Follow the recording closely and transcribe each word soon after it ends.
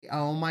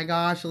Oh my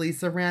gosh,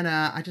 Lisa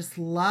Rinna. I just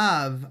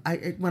love,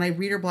 when I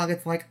read her blog,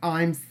 it's like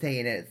I'm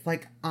saying it. It's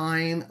like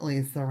I'm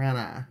Lisa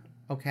Rinna.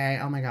 Okay?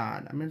 Oh my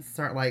God. I'm going to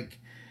start like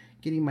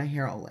getting my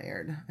hair all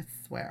layered. I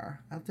swear.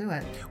 I'll do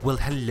it. Well,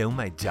 hello,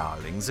 my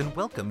darlings, and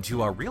welcome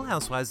to our Real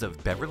Housewives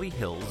of Beverly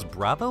Hills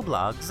Bravo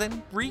blogs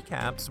and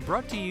recaps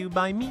brought to you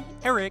by me,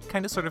 Eric,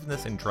 kind of sort of in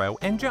this intro,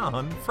 and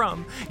John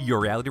from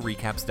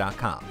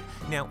YourRealityRecaps.com.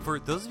 Now, for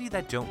those of you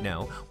that don't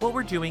know, what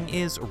we're doing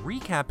is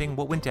recapping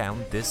what went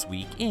down this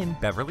week in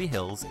Beverly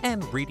Hills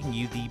and reading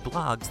you the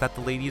blogs that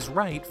the ladies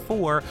write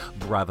for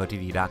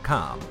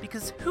BravoTV.com.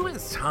 Because who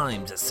has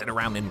time to sit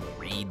around and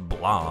read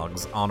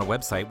blogs on a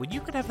website when you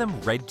could have them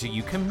read to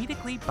you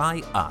comedically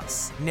by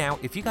us? Now,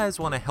 if you guys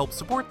want to help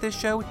support this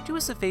show, do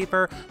us a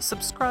favor,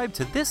 subscribe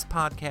to this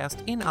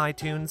podcast in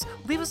iTunes,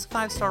 leave us a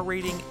 5-star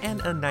rating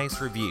and a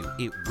nice review.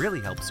 It really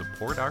helps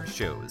support our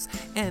shows.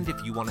 And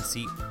if you want to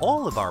see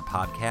all of our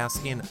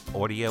podcasts in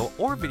audio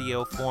or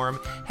video form,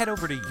 head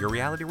over to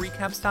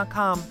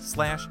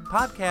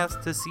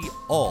YourRealityRecaps.com/podcast to see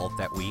all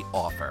that we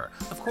offer.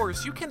 Of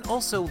course, you can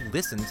also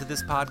listen to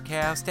this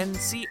podcast and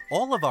see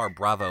all of our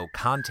Bravo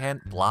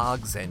content,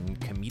 blogs, and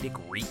comedic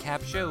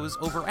recap shows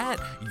over at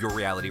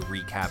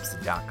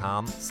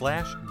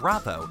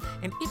YourRealityRecaps.com/Bravo.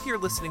 And if you're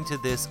listening to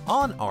this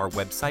on our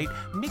website,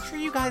 make sure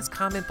you guys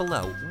comment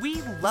below.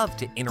 We love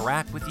to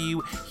interact with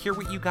you, hear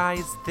what you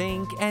guys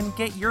think, and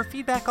get your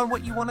feedback on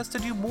what you want us to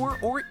do more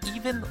or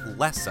even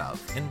less of.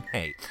 And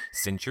hey,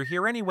 since you're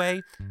here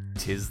anyway,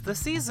 'tis the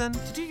season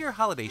to do your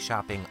holiday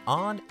shopping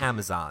on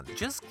Amazon.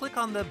 Just click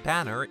on the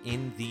banner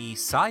in the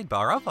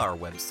sidebar of our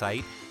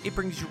website. It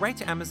brings you right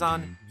to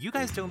Amazon. You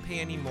guys don't pay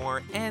any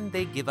more, and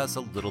they give us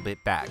a little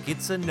bit back.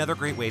 It's another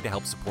great way to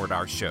help support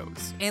our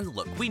shows. And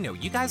look, we know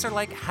you guys are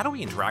like, how do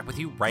we interact with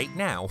you right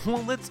now?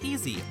 Well, it's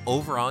easy.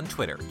 Over on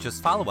Twitter,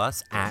 just follow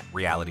us at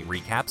Reality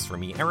Recaps for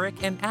me,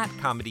 Eric, and at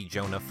Comedy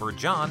Jonah for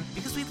John,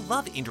 because we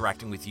love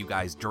interacting with you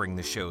guys during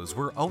the shows.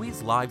 We're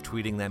always live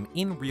tweeting them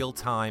in real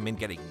time and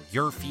getting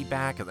your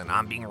feedback, and then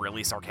I'm being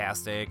really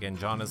sarcastic, and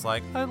John is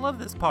like, I love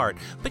this part.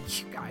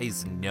 But you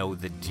guys know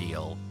the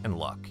deal. And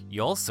look,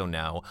 you also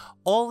know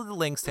all of the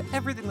links to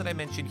everything that I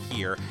mentioned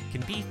here can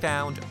be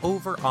found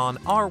over on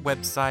our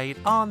website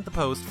on the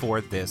post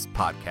for this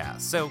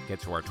podcast. So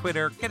get to our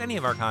Twitter, get any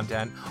of our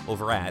content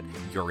over at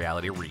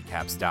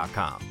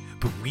YourRealityRecaps.com.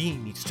 But we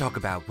need to talk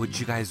about what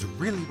you guys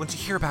really want to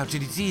hear about,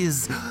 and it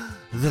is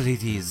the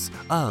ladies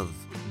of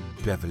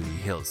Beverly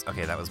Hills.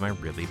 Okay, that was my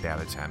really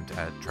bad attempt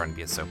at trying to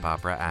be a soap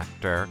opera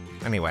actor.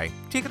 Anyway,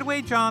 take it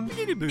away, John.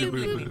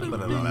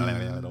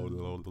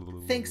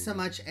 Thanks so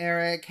much,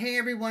 Eric. Hey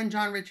everyone,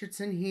 John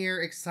Richardson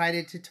here,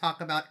 excited to talk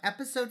about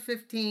episode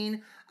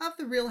 15 of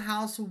The Real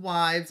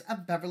Housewives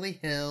of Beverly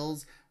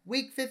Hills,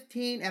 week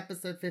 15,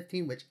 episode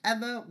 15,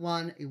 whichever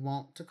one you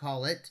want to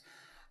call it.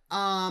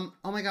 Oh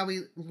my God,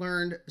 we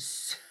learned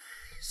so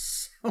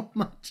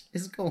much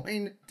is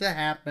going to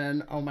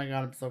happen. Oh my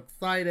God, I'm so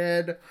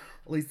excited.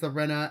 Lisa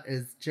Rinna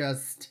is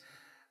just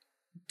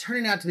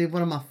turning out to be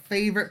one of my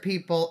favorite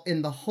people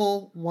in the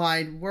whole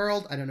wide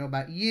world. I don't know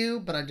about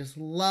you, but I just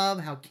love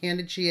how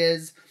candid she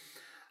is.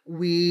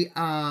 We,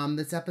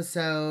 this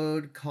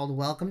episode called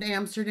Welcome to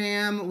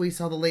Amsterdam, we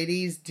saw the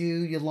ladies do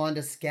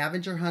Yolanda's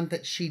scavenger hunt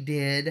that she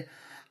did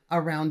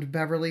around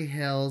Beverly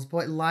Hills.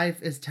 Boy,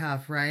 life is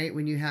tough, right?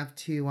 When you have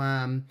to,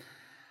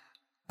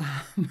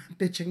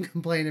 bitch and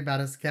complain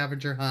about a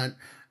scavenger hunt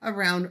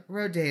around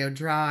Rodeo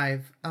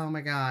Drive. Oh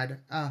my God.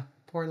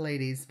 Poor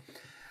ladies.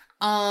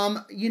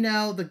 You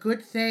know, the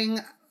good thing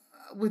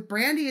with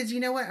Brandy is, you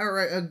know what, or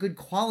a good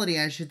quality,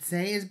 I should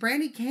say, is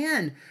Brandy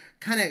can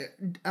kind of,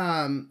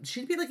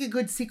 she'd be like a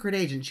good secret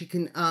agent. She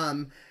can,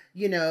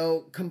 you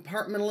know,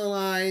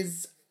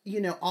 compartmentalize, you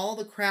know, all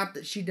the crap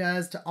that she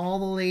does to all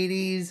the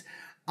ladies,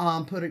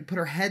 put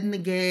her head in the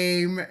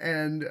game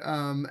and,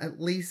 at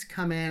least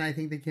come in. I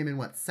think they came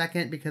in,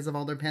 second because of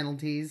all their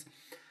penalties.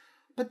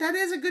 But that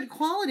is a good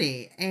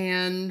quality,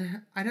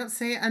 and I don't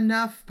say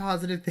enough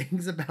positive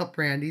things about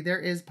Brandy. There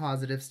is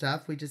positive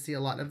stuff. We just see a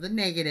lot of the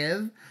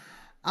negative.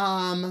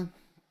 A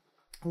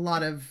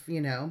lot of, you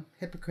know,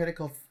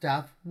 hypocritical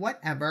stuff,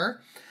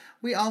 whatever.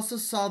 We also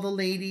saw the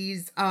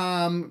ladies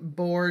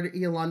board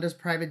Yolanda's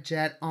private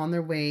jet on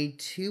their way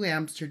to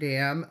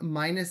Amsterdam,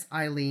 minus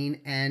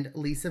Eileen and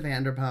Lisa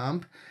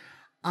Vanderpump.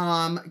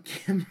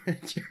 Kim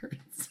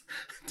Richards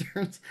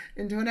turns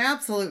into an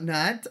absolute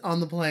nut on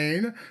the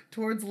plane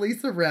towards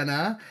Lisa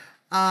Rinna.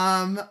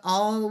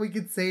 All we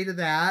could say to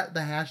that,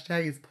 the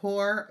hashtag is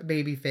poor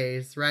baby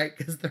face, right?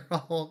 Because they're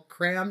all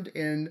crammed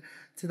in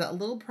to that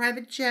little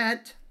private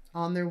jet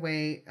on their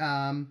way,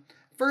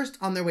 first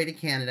on their way to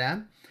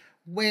Canada,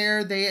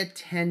 where they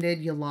attended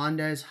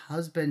Yolanda's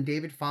husband,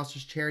 David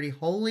Foster's charity,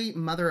 Holy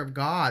Mother of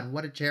God.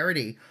 What a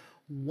charity.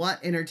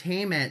 What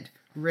entertainment.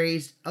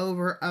 Raised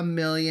over $1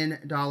 million,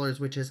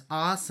 which is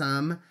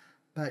awesome.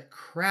 But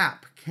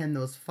crap, can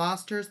those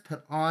Fosters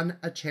put on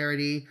a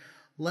charity?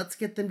 Let's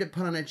get them to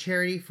put on a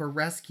charity for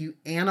rescue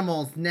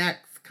animals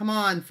next. Come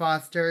on,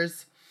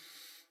 Fosters.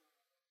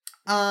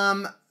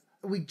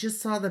 we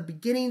just saw the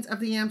beginnings of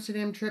the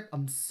Amsterdam trip.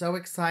 I'm so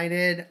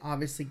excited.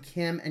 Obviously,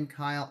 Kim and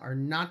Kyle are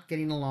not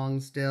getting along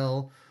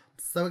still. I'm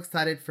so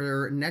excited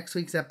for next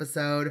week's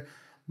episode.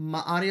 My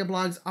audio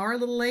blogs are a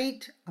little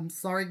late. I'm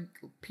sorry,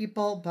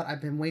 people, but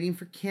I've been waiting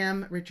for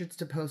Kim Richards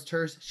to post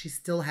hers. She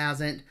still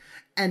hasn't.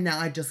 And now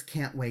I just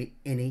can't wait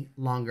any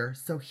longer.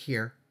 So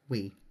here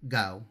we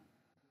go.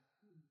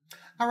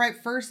 All right,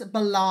 first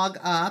blog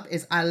up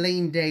is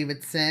Eileen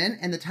Davidson,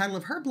 and the title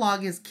of her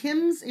blog is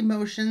Kim's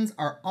Emotions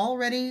Are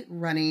Already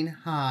Running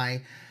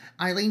High.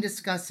 Eileen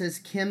discusses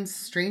Kim's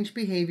strange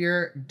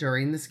behavior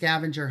during the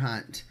scavenger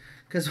hunt.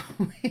 Because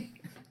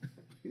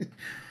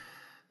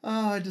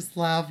oh, I just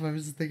laugh. I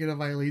was just thinking of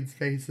Eileen's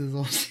faces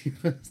while she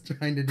was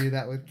trying to do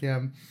that with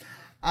Kim.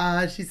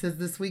 She says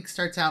this week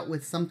starts out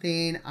with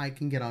something I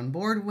can get on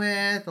board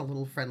with, a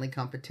little friendly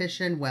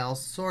competition. Well,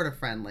 sort of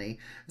friendly.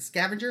 A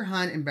scavenger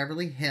hunt in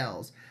Beverly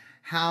Hills.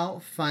 How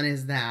fun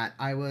is that?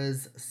 I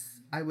was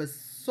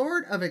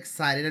sort of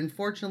excited.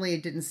 Unfortunately,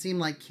 it didn't seem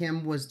like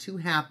Kim was too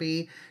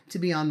happy to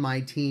be on my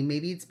team.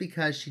 Maybe it's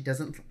because she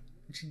doesn't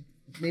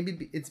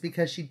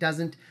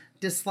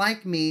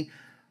dislike me,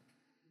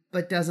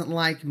 but doesn't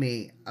like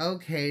me.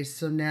 Okay,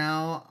 so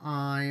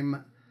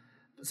now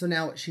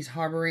she's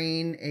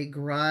harboring a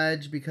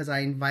grudge because I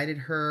invited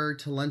her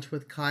to lunch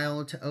with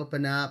Kyle to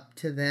open up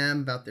to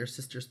them about their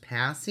sister's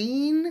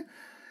passing.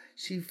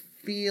 She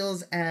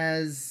feels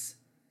as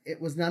it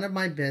was none of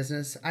my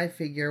business. I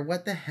figure,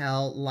 what the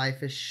hell,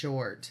 life is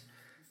short.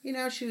 You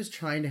know, she was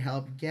trying to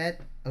help.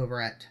 Get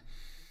over it.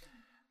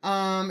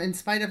 In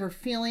spite of her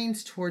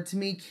feelings towards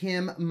me,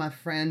 Kim, my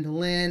friend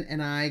Lynn,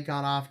 and I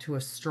got off to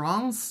a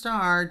strong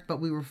start,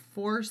 but we were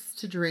forced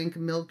to drink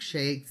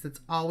milkshakes. That's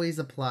always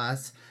a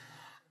plus.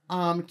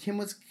 Kim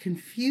was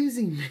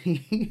confusing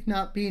me,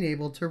 not being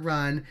able to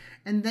run,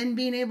 and then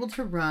being able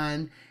to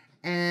run,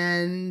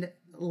 and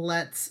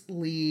let's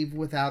leave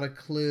without a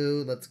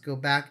clue. Let's go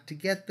back to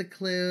get the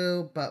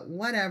clue, but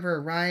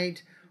whatever,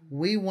 right?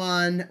 We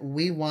won,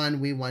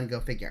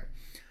 go figure.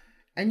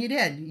 And you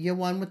did. You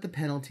won with the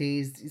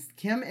penalties.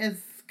 Kim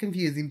is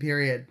confusing,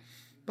 period.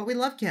 But we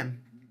love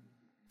Kim.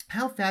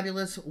 How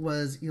fabulous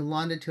was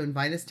Yolanda to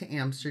invite us to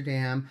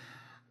Amsterdam?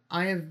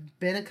 I have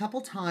been a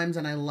couple times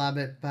and I love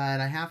it, but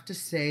I have to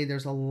say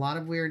there's a lot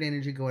of weird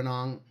energy going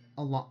on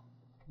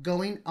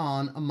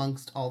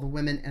amongst all the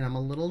women, and I'm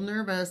a little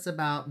nervous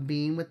about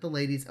being with the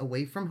ladies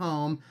away from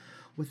home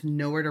with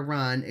nowhere to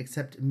run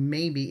except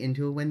maybe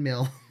into a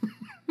windmill.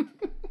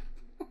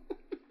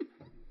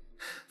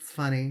 It's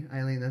funny,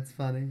 Eileen, that's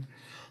funny.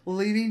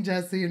 Leaving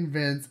Jesse and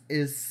Vince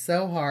is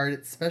so hard.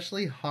 It's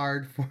especially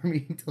hard for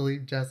me to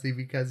leave Jesse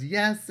because,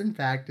 yes, in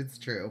fact, it's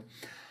true.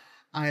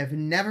 I have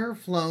never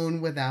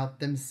flown without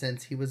them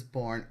since he was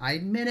born. I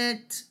admit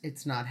it,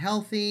 it's not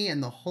healthy,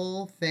 and the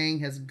whole thing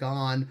has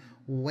gone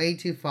way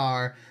too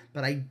far,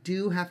 but I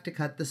do have to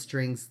cut the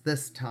strings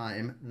this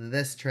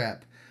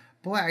trip.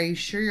 Boy, are you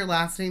sure your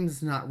last name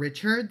is not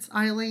Richards,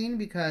 Eileen?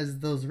 Because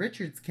those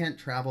Richards can't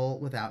travel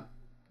without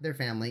their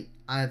family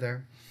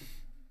either.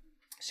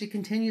 She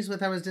continues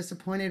with, I was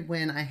disappointed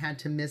when I had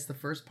to miss the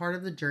first part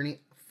of the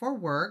journey for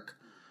work.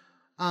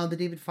 The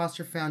David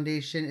Foster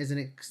Foundation is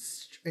an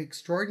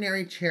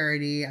extraordinary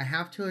charity. I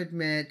have to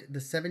admit, the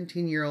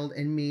 17-year-old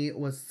in me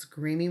was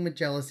screaming with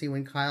jealousy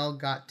when Kyle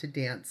got to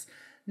dance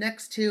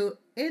next to,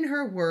 in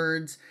her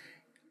words,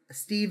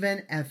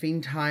 Steven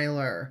effing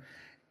Tyler.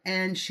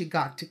 And she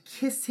got to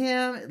kiss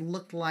him. It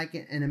looked like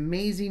an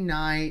amazing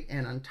night.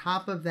 And on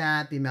top of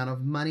that, the amount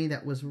of money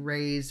that was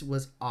raised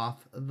was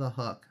off the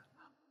hook.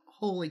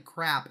 Holy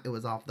crap, it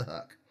was off the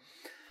hook.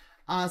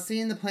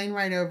 Seeing the plane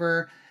ride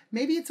over,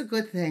 maybe it's a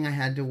good thing I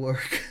had to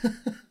work.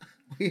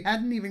 We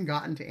hadn't even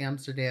gotten to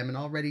Amsterdam and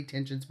already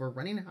tensions were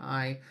running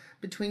high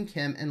between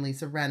Kim and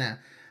Lisa Rinna.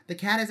 The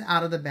cat is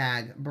out of the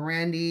bag.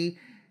 Brandy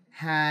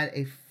had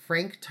a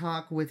frank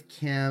talk with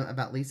Kim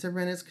about Lisa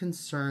Rinna's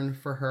concern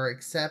for her,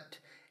 except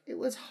it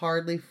was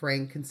hardly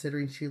frank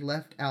considering she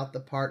left out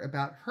the part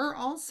about her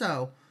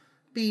also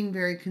being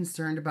very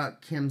concerned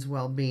about Kim's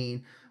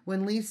well-being.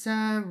 When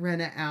Lisa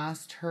Rinna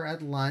asked her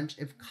at lunch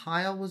if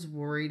Kyle was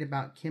worried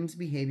about Kim's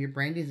behavior,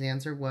 Brandy's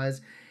answer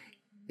was,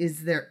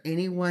 "Is there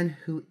anyone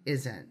who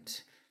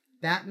isn't?"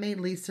 That made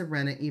Lisa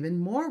Rinna even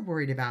more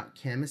worried about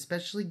Kim,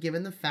 especially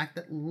given the fact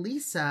that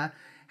Lisa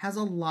has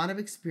a lot of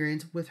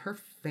experience with her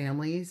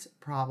family's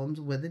problems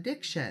with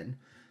addiction.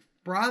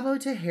 Bravo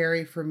to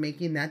Harry for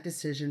making that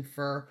decision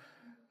for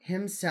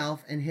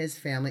himself and his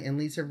family, and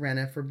Lisa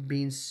Rinna for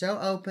being so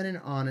open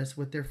and honest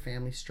with their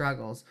family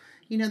struggles.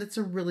 You know, that's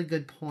a really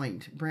good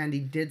point. Brandy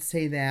did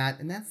say that,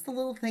 and that's the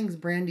little things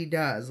Brandy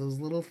does, those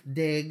little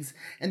digs,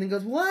 and then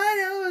goes, what?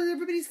 Oh,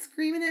 everybody's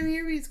screaming at me,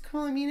 everybody's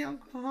calling me an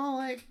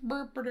alcoholic.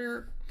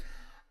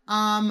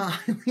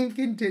 Eileen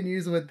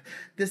continues with,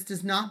 this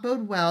does not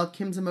bode well.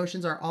 Kim's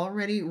emotions are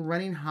already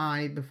running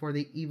high before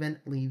they even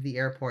leave the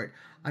airport.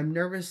 I'm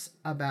nervous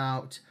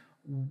about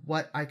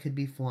what I could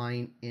be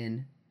flying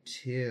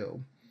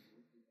into.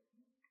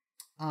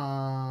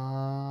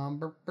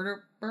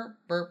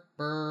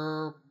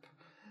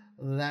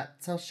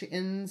 That's how she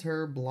ends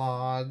her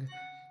blog.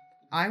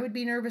 I would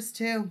be nervous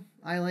too,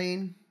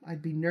 Eileen.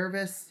 I'd be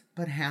nervous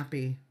but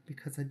happy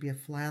because I'd be a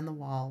fly on the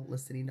wall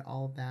listening to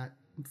all of that.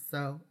 I'm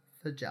so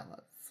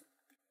jealous.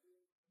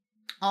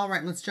 All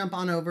right, let's jump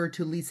on over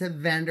to Lisa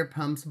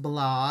Vanderpump's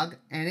blog,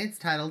 and it's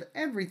titled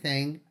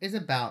Everything is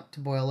About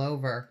to Boil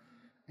Over.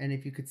 And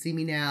if you could see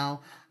me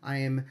now, I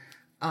am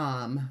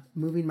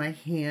moving my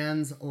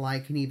hands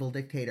like an evil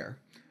dictator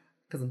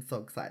because I'm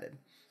so excited.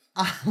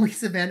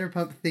 Lisa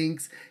Vanderpump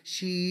thinks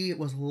she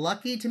was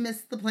lucky to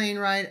miss the plane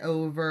ride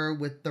over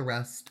with the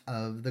rest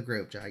of the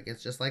group. I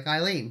guess just like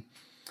Eileen.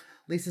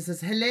 Lisa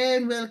says, hello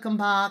and welcome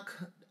back.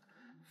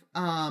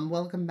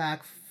 Welcome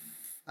back.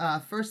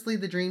 Firstly,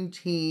 the dream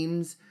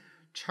teams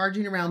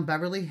charging around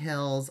Beverly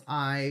Hills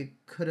I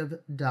could have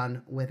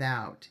done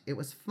without. It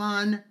was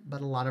fun,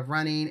 but a lot of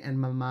running, and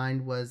my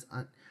mind was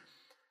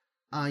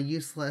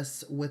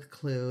useless with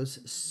clues,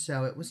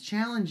 so it was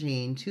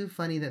challenging. Too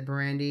funny that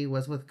Brandy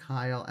was with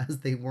Kyle as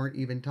they weren't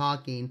even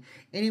talking.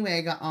 Anyway,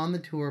 I got on the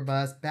tour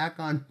bus, back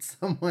on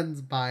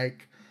someone's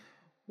bike.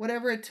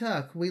 Whatever it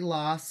took, we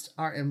lost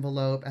our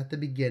envelope at the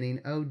beginning.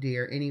 Oh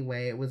dear.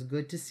 Anyway, it was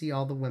good to see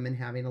all the women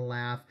having a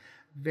laugh.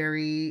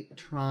 Very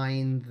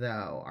trying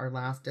though. Our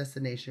last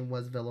destination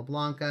was Villa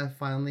Blanca.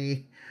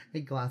 Finally,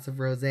 a glass of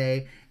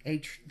rosé. A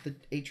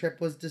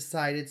trip was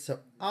decided, so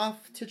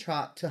off to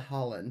trot to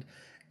Holland.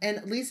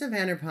 And Lisa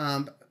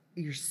Vanderpump,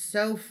 you're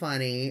so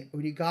funny.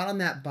 When you got on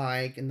that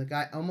bike and the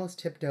guy almost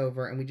tipped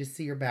over and we just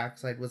see your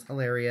backside was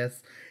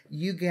hilarious.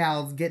 You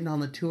gals getting on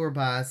the tour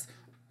bus.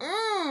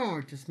 Oh,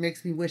 it just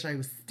makes me wish I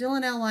was still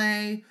in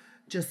LA,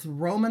 just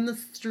roaming the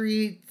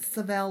streets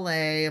of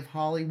LA, of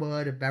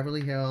Hollywood, of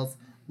Beverly Hills,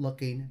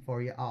 looking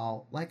for you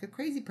all like a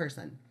crazy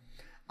person.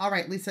 All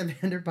right, Lisa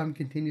Vanderpump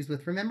continues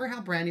with, remember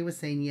how Brandy was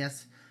saying,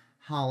 yes,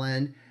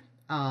 Holland,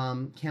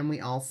 can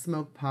we all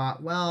smoke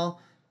pot?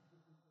 Well,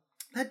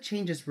 that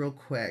changes real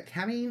quick.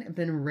 Having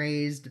been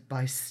raised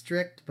by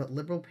strict but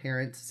liberal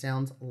parents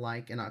sounds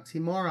like an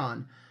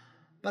oxymoron.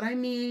 But I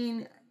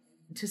mean,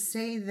 to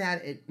say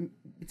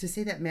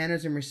that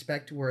manners and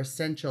respect were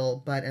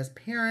essential, but as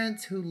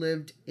parents who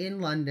lived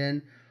in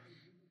London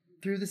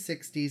through the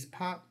 60s,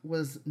 pot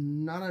was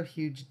not a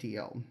huge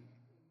deal.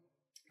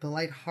 The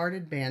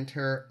lighthearted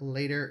banter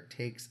later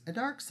takes a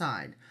dark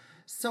side.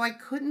 So I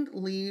couldn't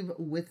leave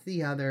with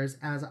the others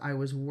as I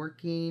was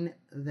working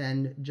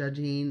then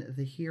judging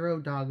the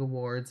Hero Dog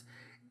Awards,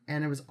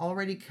 and I was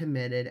already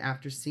committed.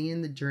 After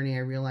seeing the journey, I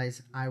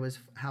realized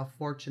how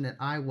fortunate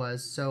I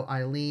was. So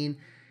Eileen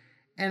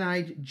and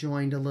I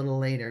joined a little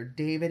later.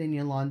 David and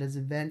Yolanda's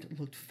event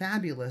looked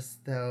fabulous,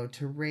 though,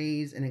 to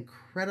raise an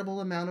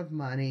incredible amount of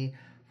money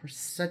for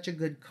such a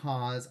good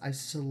cause. I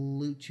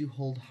salute you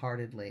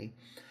wholeheartedly.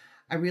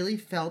 I really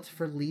felt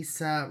for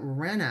Lisa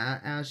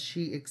Rinna as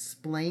she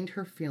explained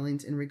her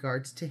feelings in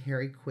regards to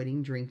Harry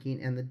quitting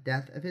drinking and the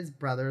death of his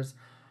brothers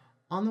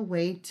on the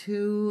way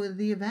to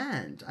the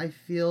event. I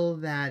feel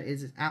that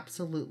is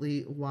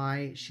absolutely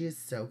why she is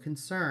so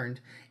concerned.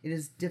 It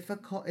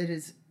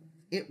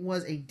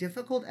was a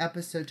difficult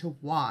episode to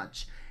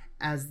watch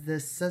as the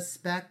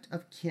suspect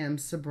of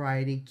Kim's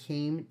sobriety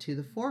came to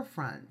the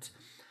forefront.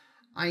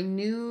 I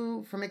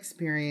knew from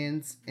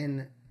experience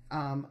and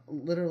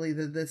literally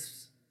that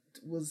this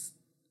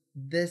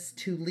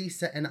to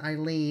Lisa and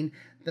Eileen,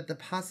 that the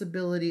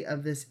possibility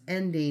of this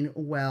ending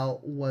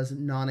well was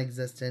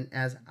non-existent,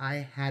 as I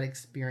had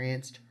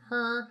experienced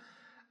her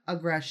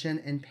aggression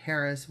in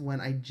Paris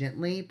when I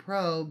gently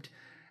probed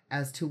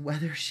as to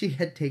whether she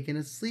had taken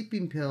a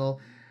sleeping pill,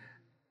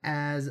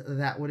 as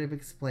that would have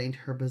explained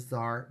her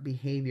bizarre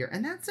behavior.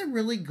 And that's a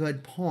really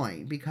good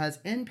point, because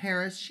in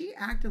Paris, she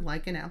acted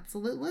like an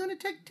absolute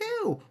lunatic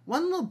too.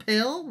 One little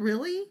pill,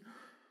 really?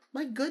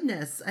 My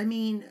goodness. I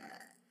mean,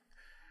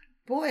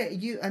 boy,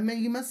 you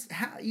must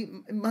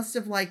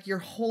have like your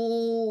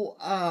whole,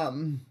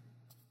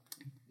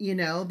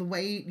 the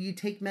way you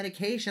take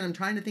medication. I'm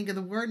trying to think of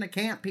the word and I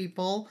can't,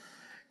 people.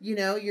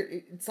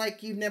 It's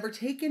like you've never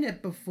taken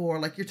it before.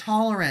 Like your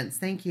tolerance.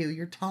 Thank you.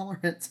 Your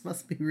tolerance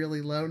must be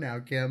really low now,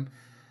 Kim.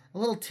 A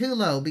little too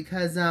low,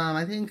 because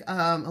I think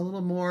a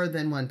little more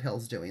than one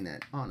pill's doing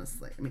it,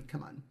 honestly. I mean,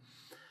 come on.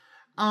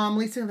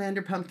 Lisa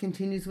Vanderpump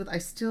continues with, I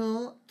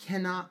still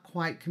cannot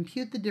quite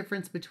compute the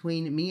difference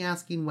between me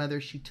asking whether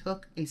she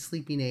took a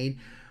sleeping aid,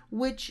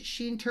 which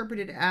she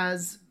interpreted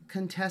as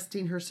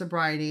contesting her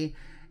sobriety,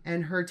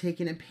 and her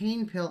taking a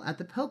pain pill at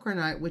the poker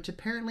night, which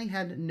apparently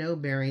had no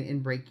bearing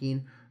in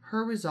breaking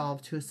her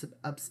resolve to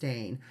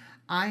abstain.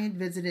 I had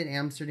visited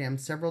Amsterdam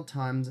several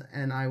times,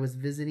 and I was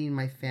visiting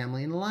my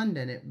family in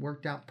London. It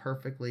worked out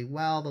perfectly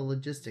well. The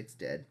logistics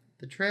did.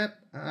 The trip,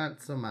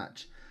 not so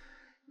much.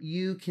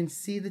 You can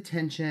see the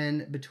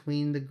tension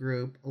between the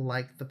group,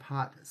 like the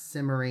pot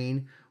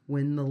simmering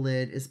when the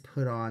lid is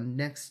put on.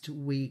 Next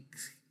week,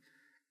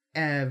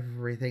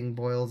 everything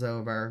boils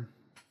over.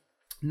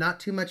 Not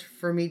too much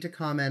for me to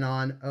comment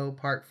on. Oh,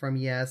 apart from,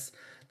 yes,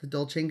 the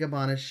Dolce &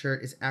 Gabbana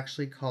shirt is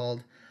actually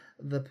called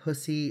the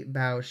Pussy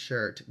Bow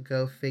shirt.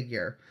 Go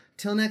figure.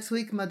 Till next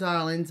week, my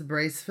darlings.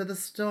 Brace for the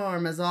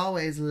storm. As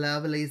always,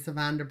 love, Lisa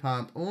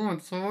Vanderpump. Oh, I'm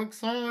so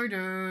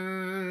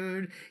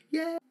excited.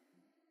 Yay!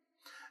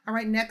 All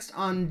right, next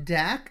on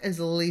deck is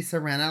Lisa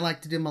Ren. I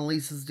like to do my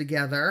Lisas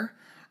together.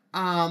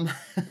 Um,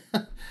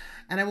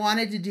 and I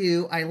wanted to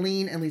do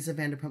Eileen and Lisa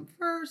Vanderpump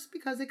first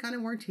because they kind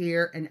of weren't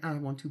here, and I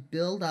want to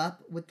build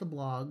up with the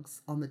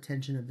blogs on the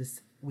tension of this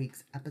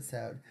week's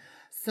episode.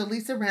 So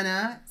Lisa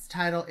Rinna's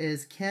title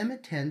is Kim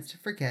Tends to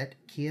Forget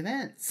Key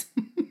Events.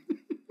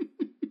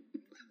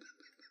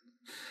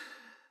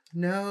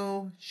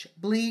 No,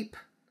 bleep.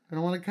 I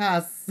don't want to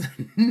cuss.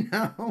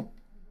 No,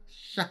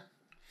 shut.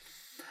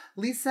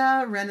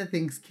 Lisa Rinna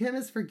thinks Kim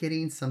is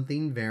forgetting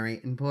something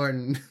very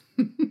important.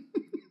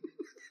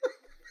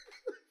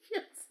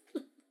 Yes.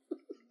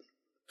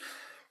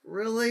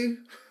 Really?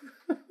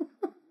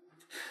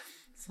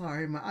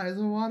 Sorry, my eyes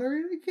are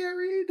watering. I can't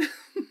read.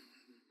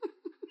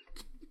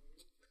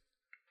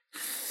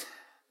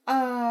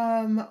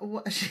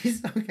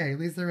 She's okay.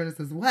 Lisa Rinna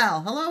says,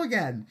 well, hello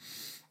again.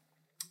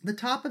 The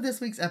top of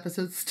this week's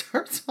episode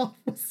starts off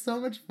with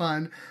so much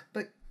fun,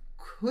 but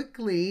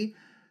quickly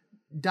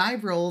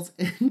dive rolls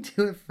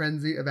into a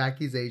frenzy of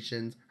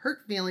accusations, hurt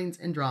feelings,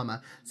 and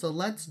drama. So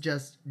let's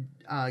just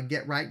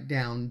get right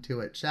down to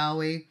it, shall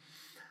we?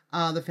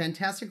 The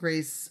Fantastic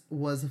Race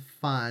was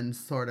fun,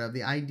 sort of.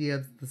 The idea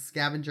of the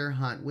scavenger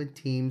hunt with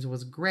teams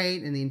was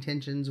great, and the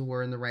intentions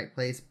were in the right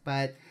place,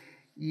 but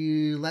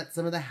you let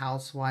some of the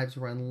housewives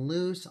run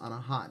loose on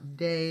a hot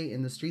day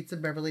in the streets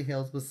of Beverly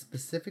Hills with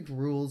specific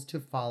rules to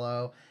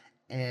follow,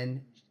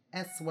 and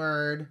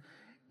S-word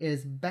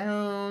is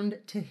bound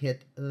to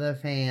hit the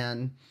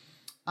fan.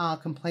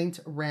 Complaints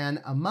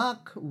ran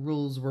amok,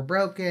 rules were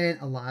broken,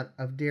 a lot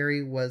of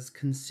dairy was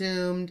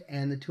consumed,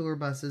 and the tour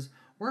buses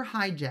were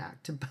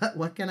hijacked. But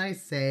what can I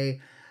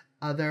say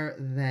other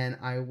than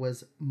I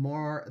was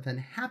more than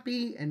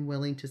happy and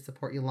willing to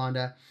support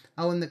Yolanda?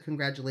 Oh, and the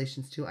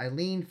congratulations to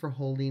Eileen for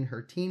holding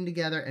her team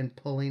together and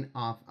pulling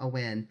off a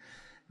win.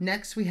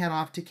 Next, we head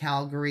off to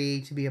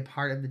Calgary to be a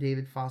part of the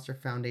David Foster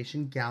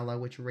Foundation Gala,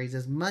 which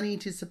raises money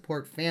to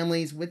support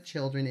families with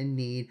children in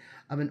need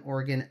of an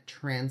organ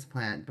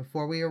transplant.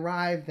 Before we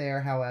arrived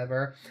there,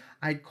 however,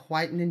 I had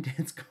quite an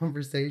intense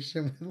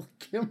conversation with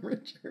Kim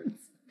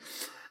Richards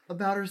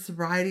about her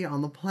sobriety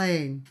on the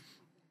plane.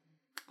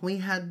 We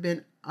had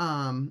been,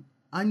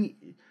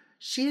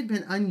 she had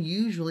been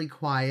unusually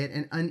quiet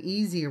and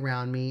uneasy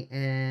around me,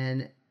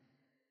 and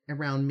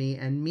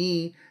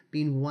me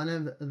being one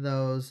of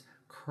those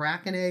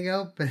crack an egg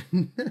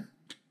open,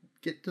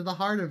 get to the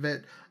heart of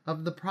it,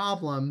 of the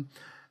problem,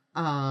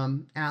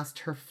 asked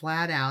her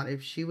flat out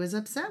if she was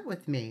upset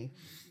with me,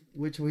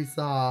 which we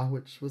saw,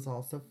 which was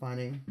also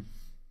funny.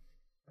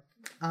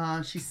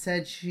 She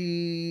said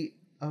she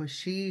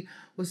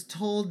was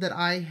told that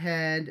I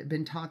had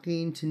been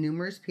talking to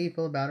numerous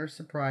people about her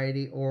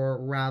sobriety,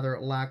 or rather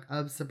lack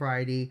of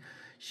sobriety.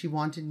 She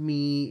wanted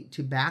me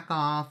to back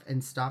off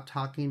and stop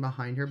talking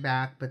behind her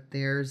back, but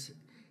here's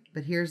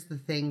the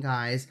thing,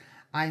 guys.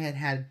 I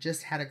had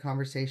just had a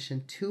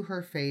conversation to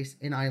her face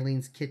in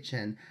Eileen's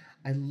kitchen.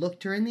 I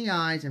looked her in the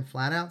eyes and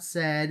flat out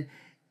said,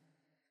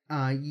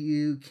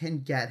 you can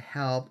get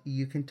help,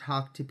 you can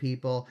talk to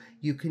people,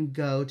 you can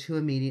go to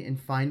a meeting and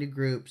find a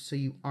group so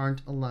you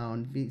aren't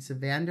alone. Lisa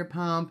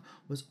Vanderpump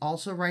was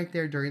also right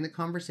there during the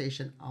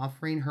conversation,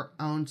 offering her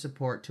own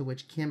support, to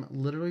which Kim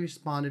literally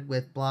responded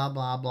with blah,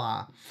 blah,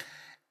 blah.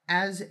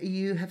 As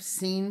you have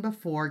seen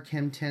before,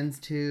 Kim tends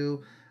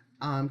to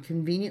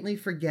conveniently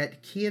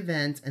forget key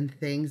events and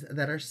things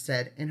that are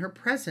said in her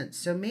presence.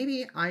 So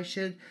maybe I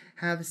should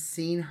have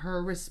seen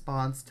her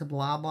response to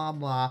blah, blah,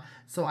 blah.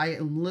 So I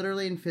am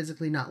literally and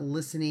physically not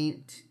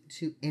listening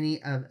to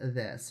any of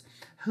this.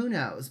 Who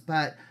knows?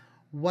 But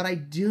what I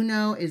do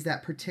know is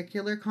that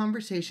particular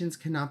conversations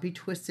cannot be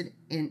twisted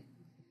into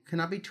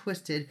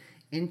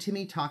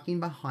me talking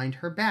behind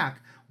her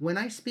back. When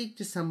I speak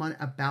to someone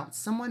about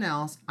someone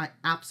else, I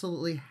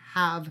absolutely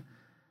have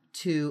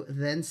to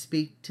then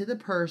speak to the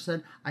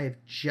person I have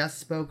just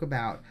spoke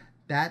about.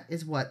 That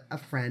is what a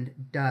friend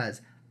does.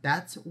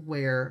 That's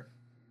where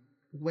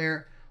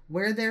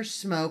there's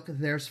smoke,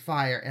 there's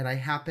fire, and I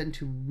happen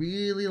to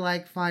really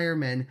like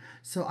firemen,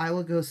 so I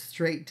will go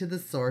straight to the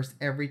source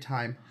every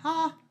time.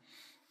 Ha!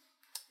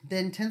 The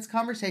intense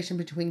conversation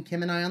between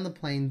Kim and I on the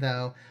plane,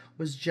 though,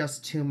 was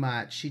just too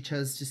much. She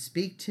chose to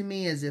speak to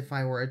me as if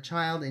I were a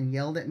child and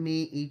yelled at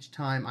me each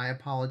time I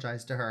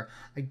apologized to her.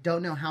 I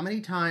don't know how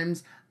many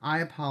times I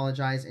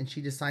apologized, and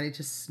she decided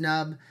to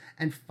snub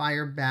and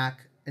fire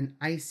back an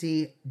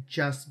icy,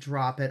 just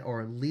drop it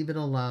or leave it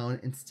alone,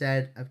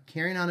 instead of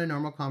carrying on a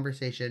normal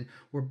conversation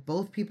where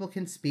both people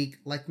can speak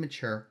like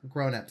mature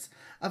grown-ups.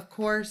 Of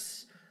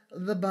course,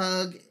 the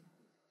bug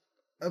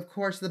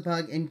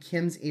in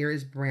Kim's ear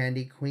is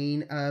Brandy,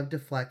 queen of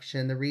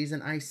deflection. The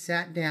reason I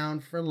sat down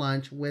for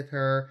lunch with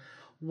her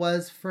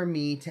was for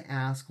me to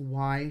ask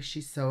why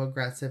she's so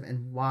aggressive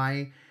and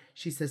why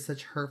she says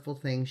such hurtful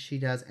things she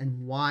does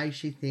and why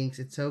she thinks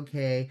it's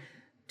okay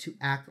to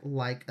act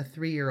like a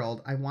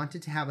 3-year-old. I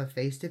wanted to have a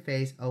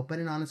face-to-face, open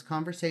and honest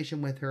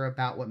conversation with her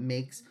about what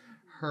makes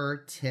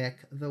her tick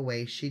the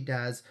way she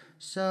does,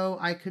 so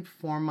I could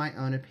form my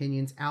own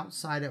opinions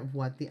outside of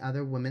what the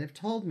other women have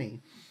told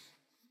me.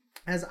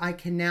 As I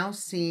can now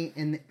see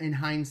in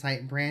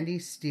hindsight, Brandy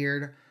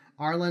steered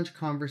our lunch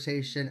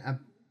conversation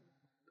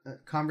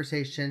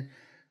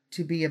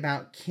to be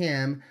about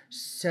Kim,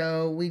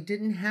 so we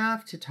didn't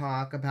have to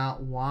talk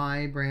about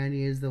why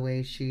Brandy is the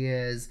way she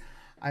is.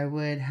 I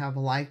would have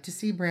liked to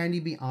see Brandy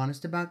be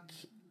honest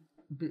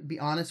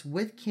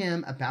with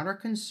Kim about her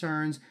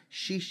concerns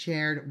she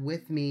shared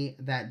with me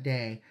that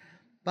day.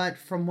 But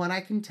from what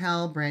I can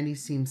tell, Brandy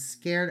seems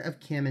scared of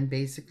Kim and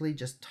basically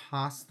just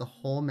tossed the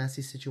whole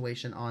messy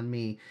situation on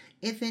me.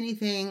 If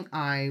anything,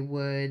 I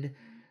would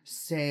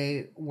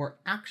say we're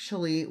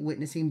actually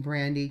witnessing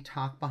Brandy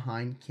talk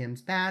behind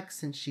Kim's back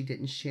since she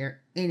didn't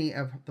share any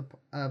of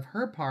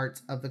her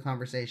parts of the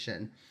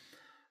conversation.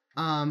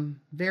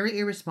 Very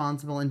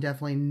irresponsible and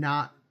definitely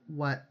not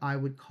what I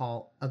would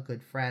call a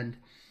good friend.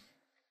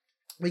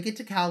 We get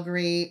to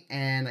Calgary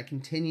and I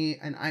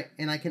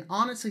can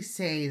honestly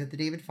say that the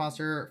David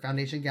Foster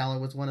Foundation Gala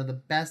was one of the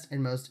best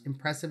and most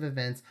impressive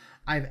events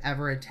I've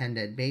ever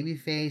attended.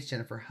 Babyface,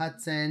 Jennifer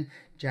Hudson,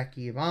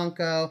 Jackie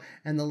Ivanko,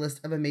 and the list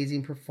of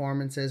amazing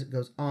performances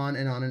goes on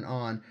and on and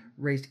on.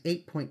 Raised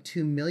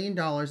 $8.2 million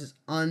is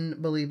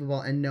unbelievable,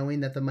 and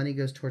knowing that the money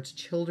goes towards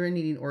children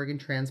needing organ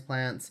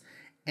transplants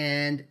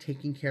and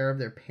taking care of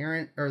their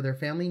parent or their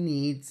family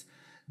needs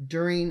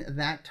during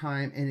that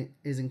time, and it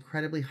is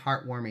incredibly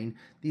heartwarming.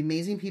 The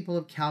amazing people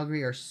of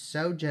Calgary are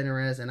so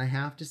generous, and I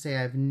have to say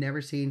I've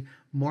never seen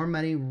more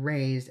money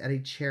raised at a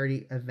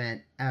charity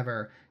event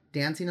ever.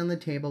 Dancing on the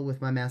table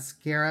with my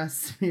mascara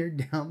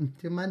smeared down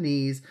to my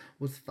knees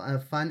was a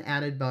fun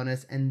added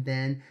bonus, and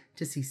then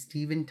to see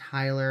Steven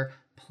Tyler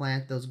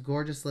plant those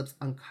gorgeous lips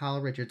on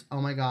Kyle Richards, oh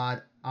my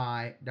god,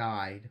 I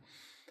died.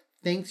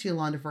 Thanks,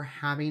 Yolanda, for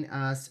having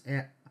us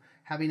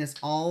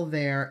all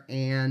there,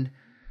 and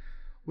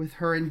with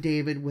her and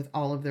David with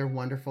all of their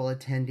wonderful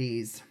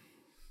attendees.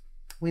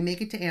 We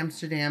make it to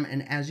Amsterdam,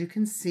 and as you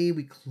can see,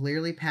 we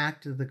clearly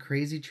packed the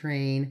crazy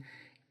train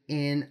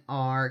in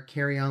our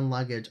carry-on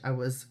luggage. I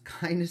was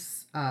kind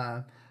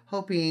of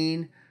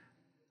hoping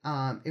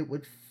it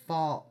would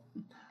fall.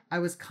 I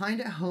was kind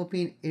of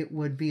hoping it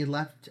would be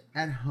left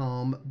at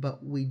home,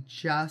 but we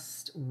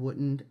just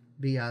wouldn't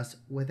be us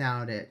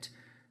without it.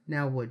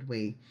 Now would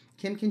we?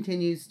 Kim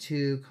continues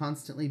to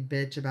constantly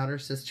bitch about her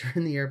sister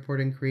in the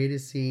airport and create a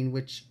scene,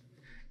 which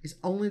is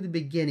only the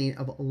beginning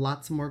of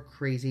lots more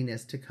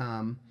craziness to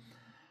come.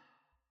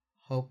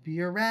 Hope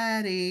you're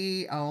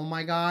ready. Oh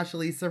my gosh,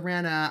 Lisa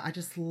Renna. I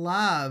just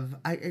love.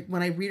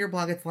 When I read her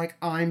blog, it's like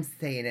I'm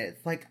saying it.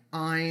 It's like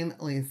I'm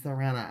Lisa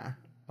Renna.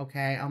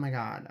 Okay. Oh my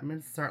god, I'm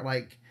gonna start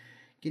like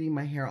getting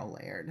my hair all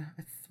layered.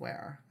 I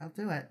swear. I'll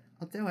do it.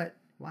 I'll do it.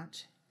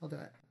 Watch. I'll do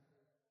it.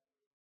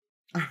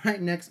 All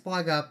right, next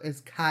blog up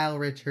is Kyle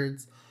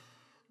Richards.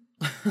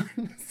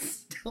 I'm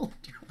still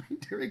trying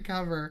to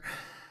recover.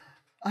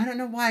 I don't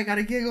know why I got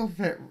a giggle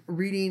fit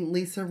reading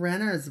Lisa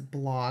Renna's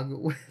blog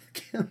with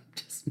Kim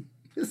just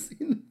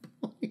missing the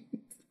point.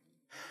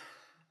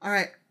 All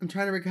right, I'm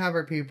trying to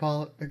recover,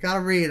 people. I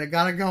gotta read. I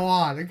gotta go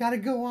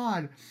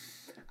on.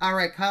 All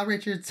right, Kyle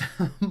Richards'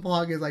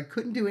 blog is I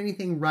couldn't do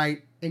anything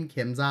right in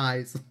Kim's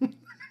eyes.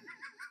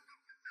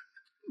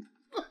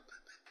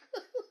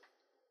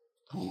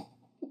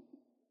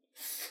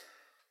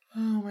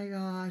 Oh my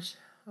gosh.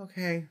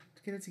 Okay,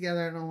 let's get it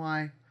together. I don't know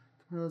why.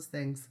 It's one of those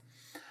things.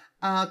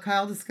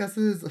 Kyle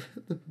discusses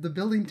the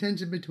building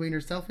tension between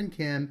herself and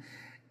Kim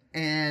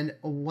and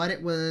what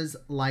it was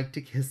like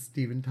to kiss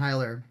Steven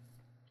Tyler.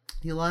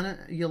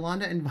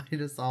 Yolanda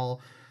invited us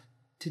all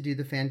to do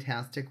the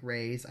fantastic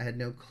race. I had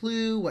no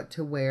clue what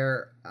to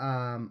wear,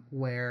 I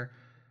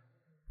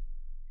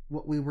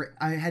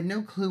had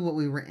no clue what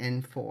we were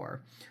in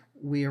for.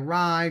 We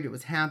arrived. It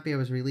was happy. I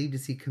was relieved to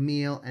see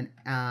Camille, and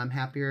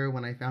happier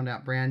when I found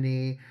out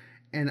Brandy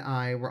and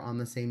I were on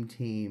the same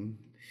team.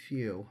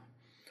 Phew.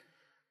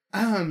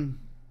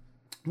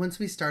 Once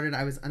we started,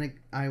 I was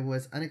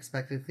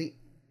unexpectedly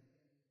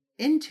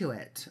into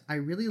it. I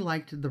really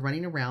liked the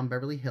running around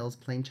Beverly Hills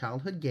playing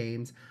childhood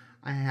games.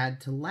 I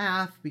had to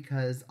laugh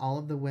because all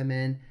of the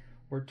women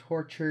were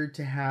tortured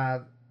to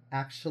have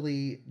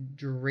actually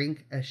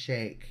drink a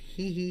shake.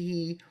 Hee hee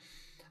hee.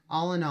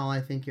 All in all, I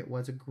think it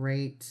was a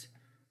great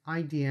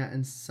idea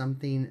and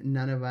something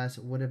none of us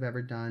would have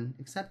ever done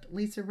except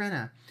Lisa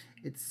Renna.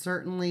 It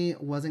certainly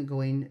wasn't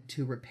going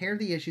to repair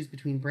the issues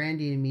between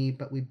Brandy and me,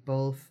 but we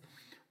both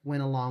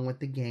went along with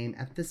the game.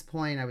 At this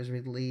point, I was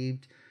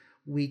relieved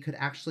we could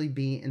actually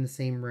be in the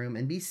same room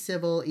and be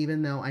civil,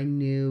 even though I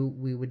knew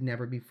we would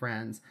never be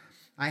friends.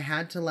 I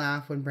had to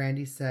laugh when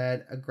Brandy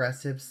said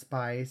aggressive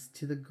spice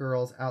to the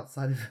girls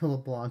outside of Villa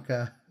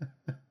Blanca.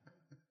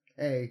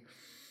 Hey,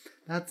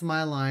 that's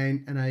my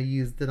line, and I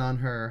used it on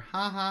her.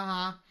 Ha ha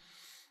ha.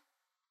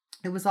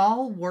 It was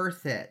all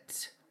worth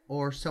it,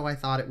 or so I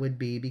thought it would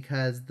be,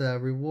 because the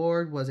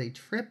reward was a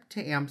trip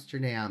to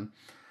Amsterdam.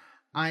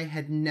 I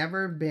had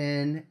never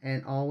been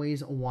and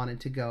always wanted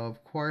to go.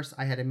 Of course,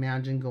 I had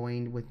imagined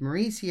going with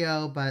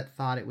Mauricio, but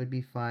thought it would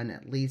be fun,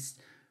 at least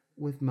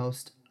with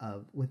most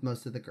of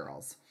the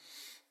girls.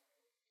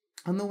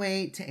 On the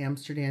way to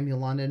Amsterdam,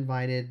 Yolanda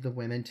invited the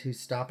women to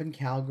stop in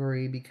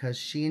Calgary because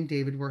she and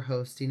David were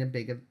hosting a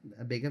big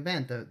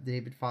event, the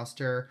David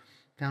Foster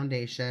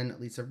Foundation.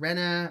 Lisa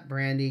Rinna,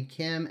 Brandy,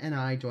 Kim, and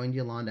I joined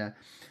Yolanda.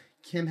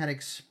 Kim had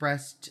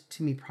expressed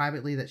to me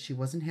privately that she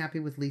wasn't happy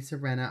with Lisa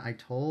Rinna. I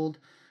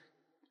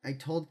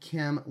told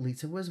Kim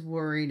Lisa was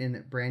worried, and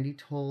that Brandy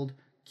told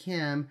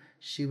Kim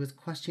she was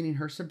questioning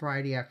her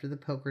sobriety after the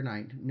poker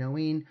night.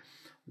 Knowing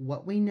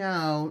what we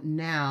know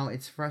now,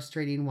 it's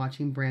frustrating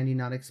watching Brandy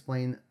not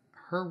explain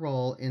her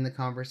role in the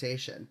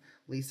conversation.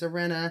 Lisa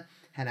Rinna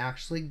had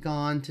actually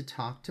gone to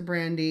talk to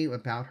Brandy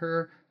about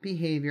her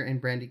behavior, and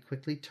Brandy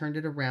quickly turned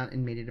it around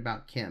and made it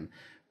about Kim.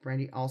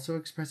 Brandy also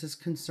expresses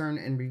concern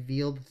and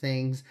revealed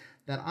things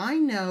that I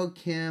know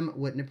Kim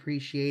wouldn't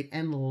appreciate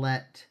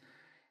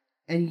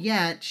and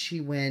yet she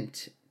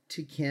went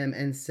to Kim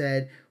and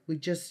said,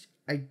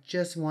 I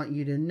just want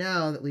you to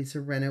know that Lisa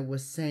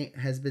Rinna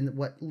has been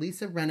what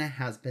Lisa Rinna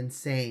has been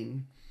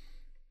saying.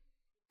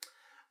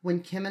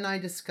 When Kim and I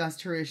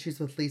discussed her issues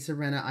with Lisa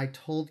Rinna, I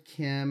told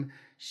Kim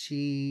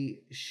she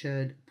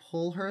should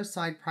pull her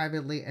aside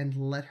privately and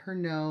let her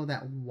know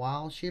that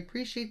while she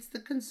appreciates the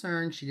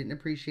concern, she didn't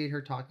appreciate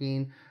her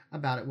talking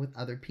about it with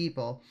other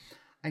people.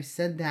 I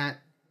said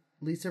that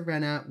Lisa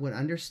Rinna would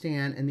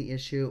understand and the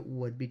issue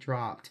would be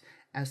dropped.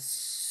 As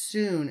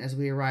soon as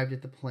we arrived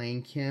at the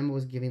plane, Kim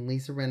was giving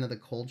Lisa Rinna the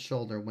cold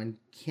shoulder. When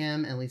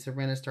Kim and Lisa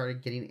Rinna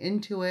started getting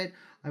into it,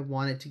 I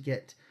wanted to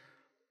get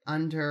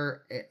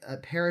under a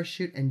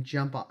parachute and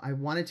jump off. I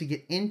wanted to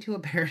get into a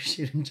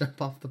parachute and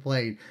jump off the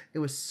plane. It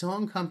was so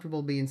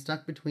uncomfortable being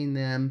stuck between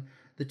them,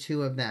 the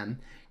two of them.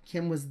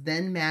 Kim was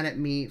then mad at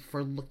me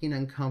for looking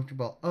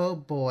uncomfortable. Oh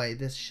boy,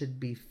 this should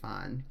be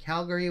fun.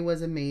 Calgary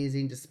was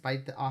amazing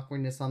despite the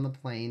awkwardness on the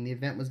plane. The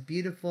event was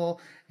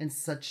beautiful and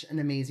such an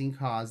amazing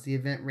cause. The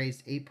event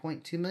raised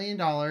 $8.2 million,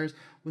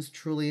 was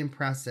truly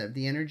impressive.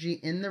 The energy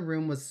in the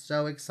room was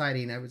so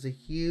exciting. I was a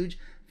huge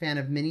fan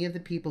of many of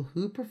the people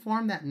who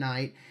performed that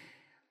night.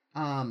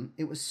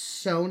 It was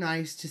so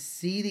nice to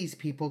see these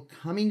people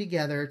coming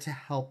together to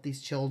help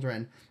these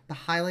children. The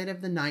highlight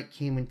of the night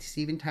came when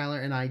Steven Tyler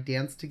and I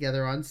danced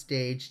together on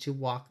stage to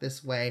Walk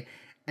This Way,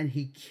 and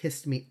he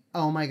kissed me.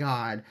 Oh my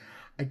God.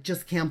 I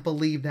just can't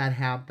believe that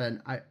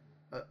happened. I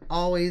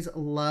always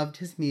loved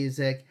his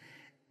music,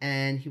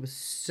 and he was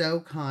so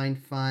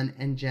kind, fun,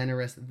 and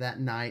generous that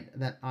night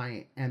that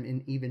I am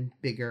an even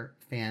bigger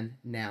fan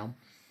now.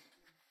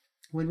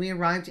 When we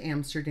arrived to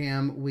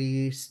Amsterdam,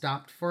 we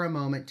stopped for a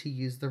moment to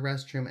use the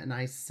restroom, and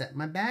I set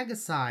my bag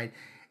aside,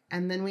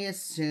 and then we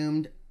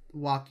assumed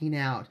walking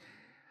out.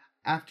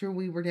 After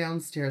we were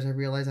downstairs, I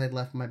realized I'd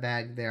left my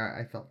bag there.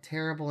 I felt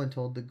terrible and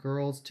told the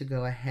girls to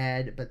go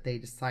ahead, but they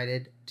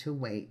decided to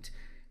wait.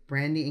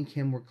 Brandy and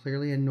Kim were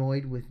clearly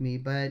annoyed with me,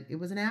 but it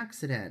was an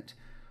accident.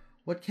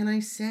 What can I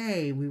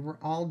say? We were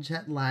all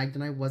jet lagged,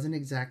 and I wasn't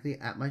exactly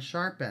at my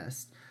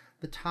sharpest.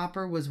 The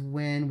topper was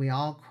when we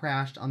all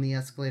crashed on the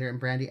escalator and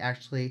Brandy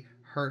actually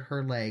hurt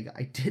her leg.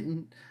 I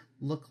didn't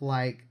look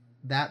like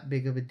that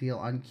big of a deal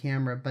on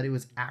camera, but it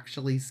was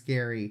actually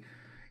scary.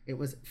 It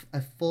was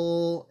a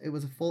full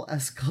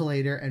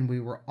escalator, and we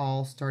were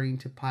all starting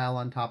to pile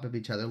on top of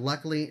each other.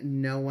 Luckily,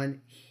 no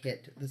one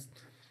hit the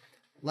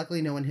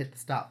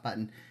stop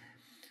button.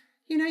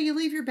 You know, you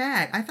leave your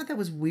bag. I thought that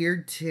was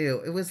weird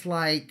too. It was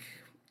like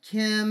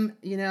Kim,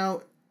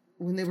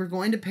 when they were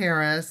going to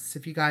Paris,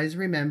 if you guys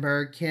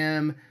remember,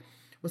 Kim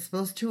was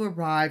supposed to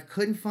arrive,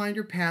 couldn't find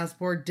her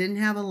passport, didn't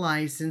have a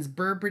license,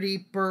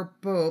 burpity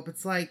burp boop.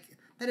 It's like,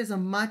 that is a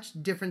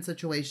much different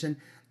situation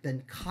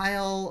than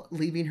Kyle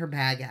leaving her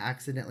bag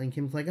accidentally. And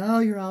Kim's like, oh,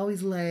 you're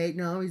always late,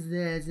 and always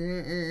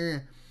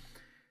this.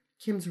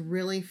 Kim's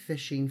really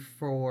fishing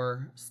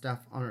for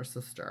stuff on her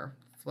sister.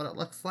 That's what it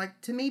looks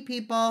like to me,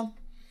 people.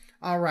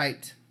 All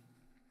right.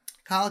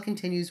 Kyle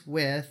continues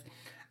with,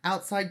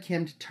 outside,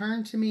 Kim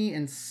turned to me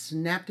and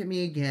snapped at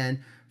me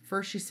again.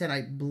 First, she said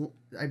I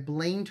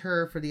blamed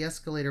her for the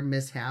escalator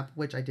mishap,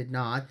 which I did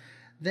not.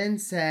 Then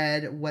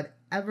said,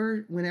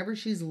 whenever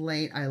she's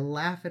late, I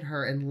laugh at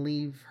her and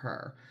leave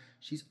her.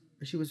 She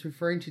was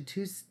referring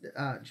to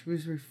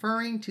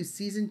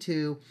season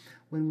 2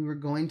 when we were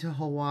going to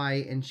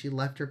Hawaii and she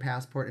left her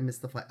passport and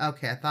missed the flight.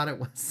 Okay, I thought it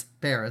was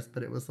Paris,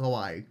 but it was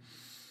Hawaii.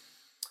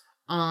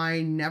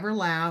 I never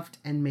laughed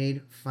and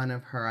made fun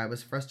of her. I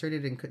was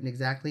frustrated and couldn't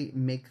exactly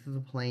make the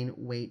plane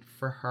wait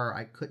for her.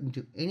 I couldn't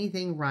do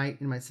anything right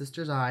in my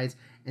sister's eyes,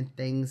 and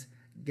things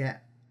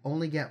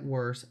only get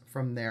worse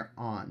from there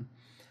on.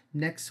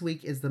 Next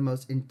week is the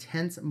most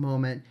intense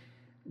moment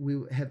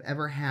we have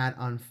ever had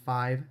on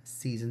 5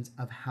 seasons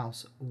of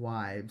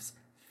Housewives.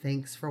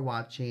 Thanks for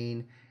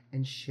watching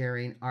and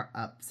sharing our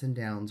ups and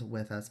downs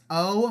with us.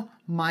 Oh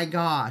my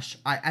gosh,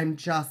 I'm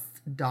just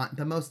done.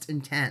 The most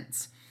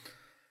intense.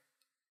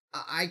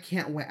 I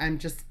can't wait. I'm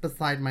just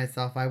beside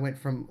myself. I went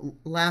from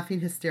laughing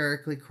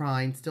hysterically,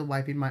 crying, still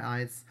wiping my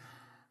eyes,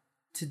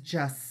 to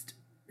just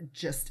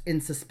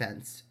in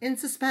suspense. In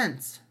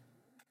suspense.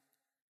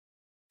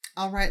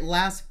 All right,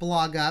 last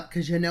blog up,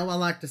 because I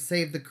like to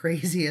save the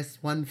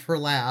craziest one for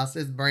last,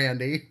 is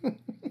Brandy.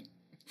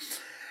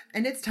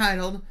 And it's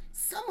titled,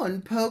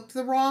 Someone Poked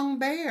the Wrong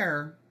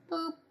Bear.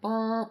 Burp,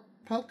 burp.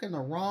 Poking the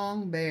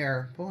wrong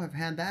bear. Boy, I've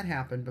had that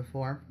happen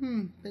before.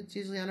 It's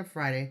usually on a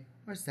Friday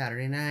or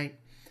Saturday night.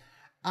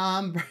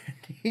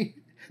 Brandy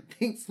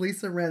thinks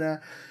Lisa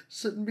Rinna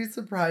shouldn't be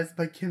surprised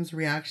by Kim's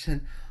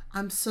reaction.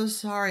 I'm so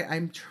sorry.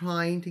 I'm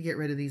trying to get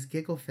rid of these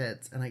giggle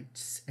fits, and I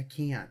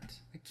can't.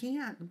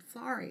 I'm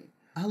sorry.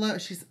 Hello,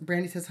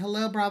 Brandy says,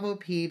 hello, Bravo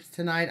peeps.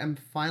 Tonight I'm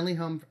finally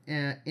home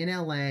in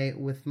LA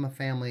with my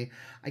family.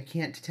 I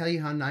can't tell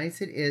you how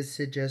nice it is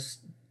to just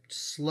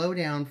slow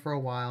down for a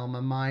while. My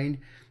mind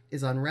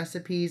is on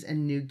recipes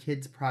and new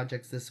kids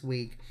projects this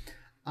week.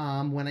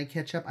 When I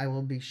catch up, I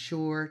will be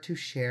sure to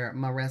share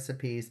my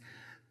recipes.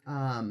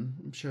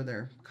 I'm sure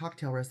they're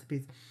cocktail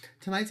recipes.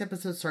 Tonight's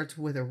episode starts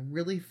with a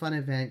really fun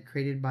event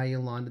created by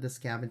Yolanda the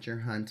Scavenger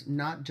Hunt.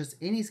 Not just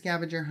any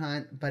scavenger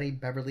hunt, but a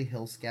Beverly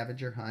Hills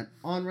scavenger hunt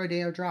on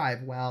Rodeo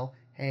Drive. Well,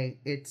 hey,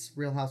 it's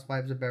Real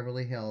Housewives of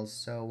Beverly Hills,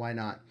 so why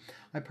not?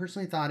 I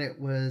personally thought it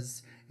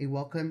was a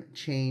welcome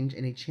change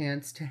and a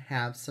chance to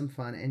have some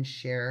fun and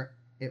share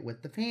it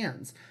with the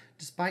fans.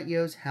 Despite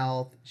Yo's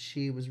health,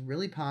 she was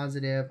really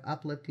positive,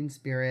 uplifting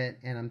spirit,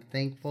 and I'm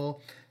thankful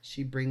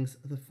she brings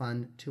the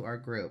fun to our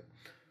group.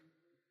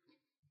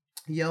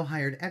 Yo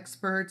hired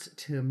experts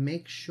to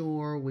make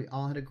sure we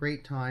all had a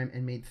great time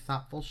and made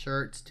thoughtful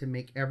shirts to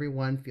make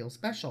everyone feel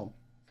special.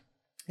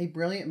 A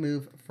brilliant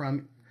move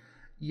from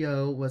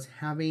Yo was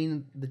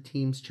having the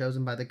teams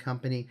chosen by the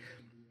company,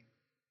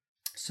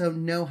 so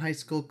no high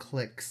school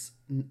clique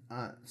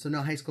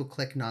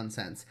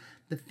nonsense.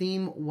 The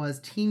theme was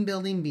team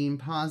building, being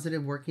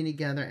positive, working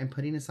together, and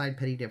putting aside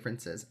petty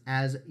differences.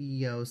 As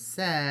Yo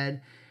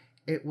said,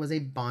 it was a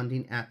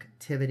bonding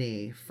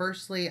activity.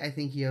 Firstly, I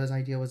think Yo's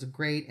idea was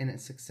great and a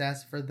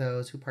success for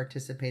those who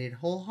participated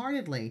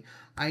wholeheartedly.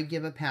 I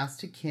give a pass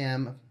to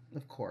Kim,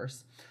 of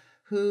course,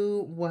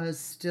 who was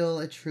still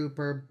a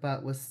trooper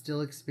but was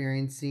still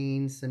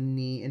experiencing some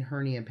knee and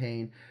hernia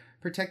pain.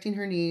 Protecting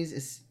your knees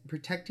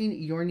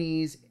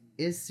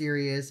is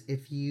serious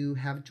if you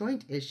have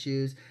joint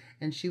issues,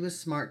 and she was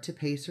smart to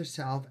pace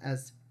herself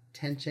as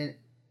tension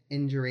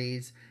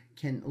injuries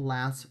can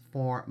last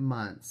for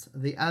months.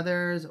 The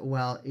others,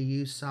 well,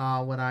 you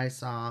saw what I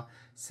saw.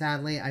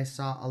 Sadly, I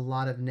saw a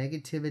lot of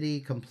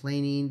negativity,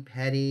 complaining,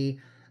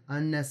 petty,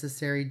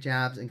 unnecessary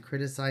jabs, and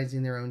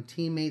criticizing their own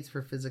teammates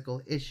for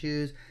physical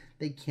issues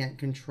they can't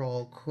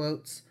control.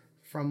 Quotes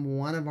from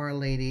one of our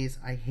ladies: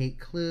 I hate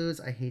clues,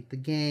 I hate the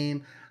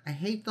game, I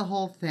hate the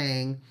whole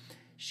thing.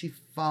 She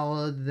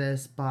followed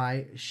this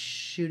by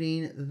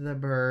shooting the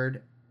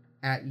bird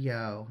at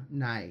Yo.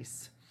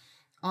 Nice.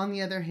 On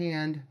the other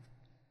hand,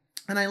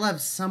 and I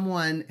love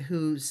someone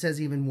who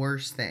says even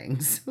worse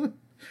things,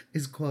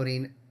 is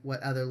quoting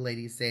what other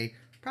ladies say,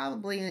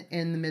 probably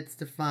in the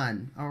midst of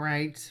fun. All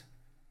right.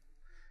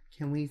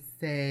 Can we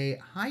say,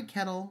 hi,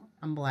 Kettle,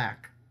 I'm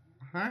black.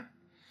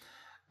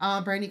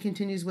 Brandy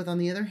continues with, on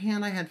the other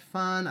hand, I had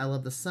fun. I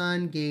love the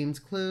sun, games,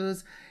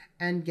 clues,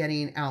 and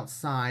getting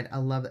outside. I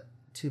love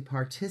to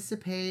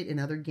participate in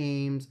other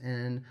games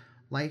and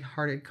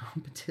lighthearted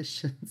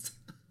competitions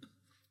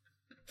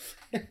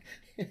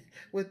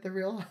with the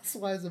Real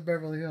Housewives of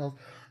Beverly Hills.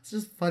 It's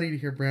just funny to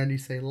hear Brandy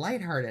say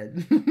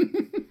lighthearted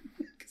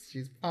because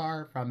she's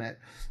far from it,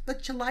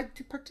 but you like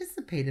to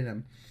participate in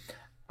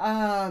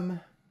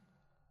them.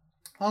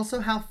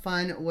 Also, how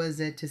fun was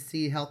it to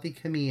see healthy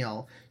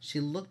Camille? She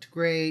looked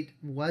great,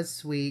 was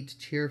sweet,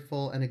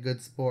 cheerful, and a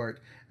good sport.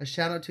 A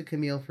shout out to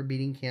Camille for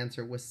beating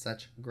cancer with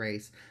such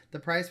grace. The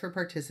prize for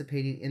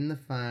participating in the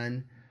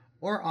fun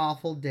or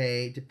awful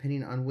day,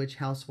 depending on which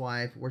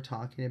housewife we're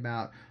talking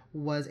about,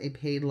 was a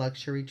paid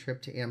luxury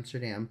trip to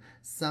Amsterdam.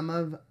 Some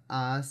of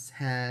us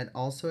had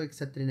also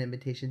accepted an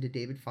invitation to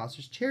David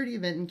Foster's charity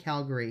event in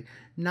Calgary.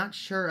 Not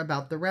sure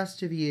about the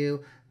rest of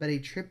you, but a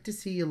trip to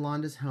see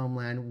Yolanda's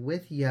homeland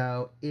with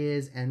Yo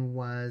is and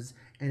was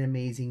an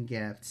amazing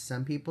gift.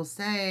 Some people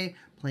say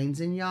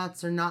planes and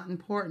yachts are not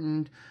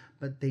important,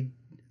 but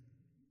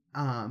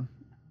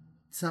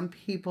some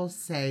people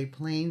say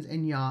planes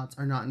and yachts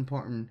are not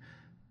important,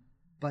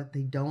 but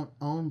they don't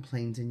own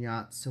planes and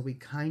yachts, so we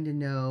kind of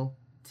know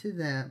to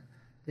them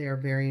they are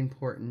very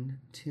important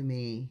to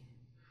me.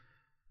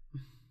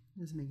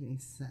 Doesn't make any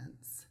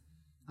sense.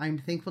 I'm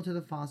thankful to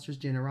the Fosters'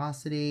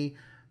 generosity,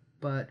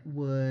 but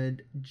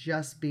would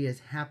just be as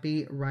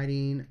happy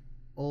riding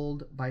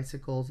old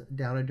bicycles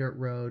down a dirt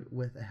road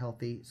with a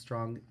healthy,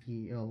 strong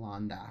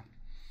Yolanda.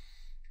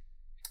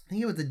 I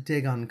think it was a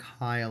dig on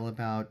Kyle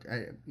about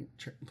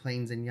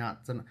planes and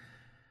yachts. And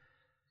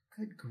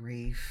good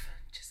grief.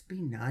 Just be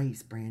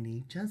nice,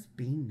 Brandy. Just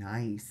be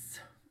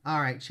nice. All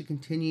right, she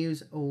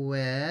continues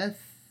with,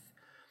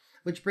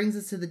 which brings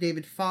us to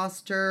David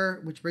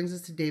Foster.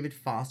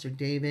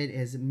 David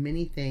is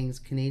many things: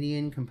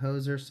 Canadian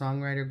composer,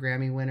 songwriter,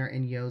 Grammy winner,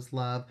 and Yo's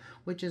love,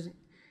 which is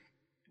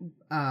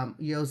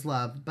Yo's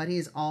love. But he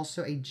is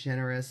also a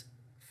generous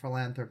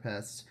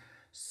philanthropist.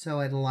 So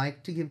I'd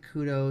like to give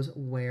kudos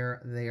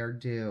where they are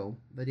due.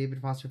 The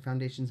David Foster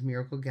Foundation's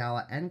Miracle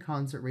Gala and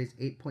concert raised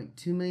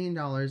 $8.2 million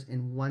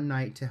in one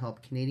night to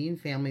help Canadian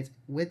families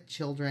with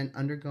children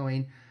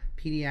undergoing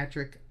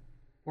pediatric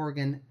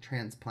organ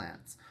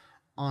transplants.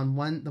 On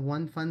the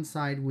One Fun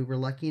side, we were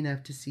lucky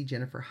enough to see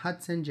Jennifer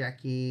Hudson,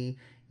 Jackie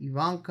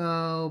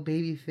Ivanko,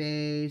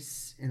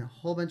 Babyface, and a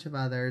whole bunch of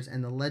others,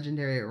 and the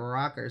legendary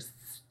rocker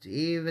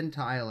Steven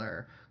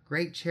Tyler.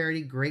 Great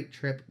charity, great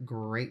trip,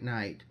 great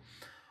night.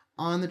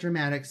 On the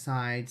dramatic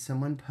side,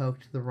 someone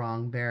poked the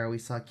wrong bear. We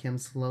saw Kim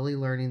slowly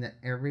learning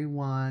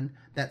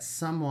that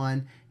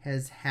someone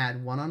has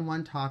had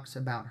one-on-one talks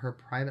about her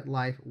private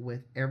life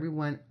with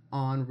everyone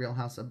on Real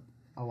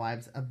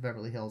Housewives of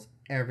Beverly Hills.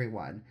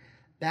 Everyone.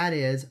 That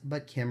is,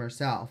 but Kim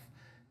herself.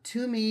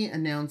 To me,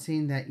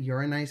 announcing that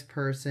you're a nice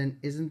person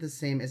isn't the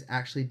same as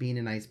actually being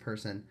a nice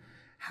person.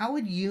 How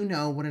would you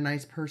know what a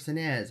nice person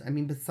is? I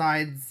mean,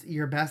 besides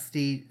your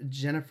bestie,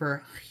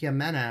 Jennifer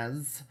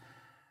Jimenez.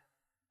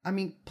 I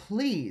mean,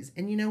 please.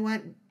 And you know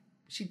what?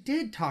 She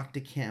did talk to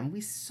Kim. We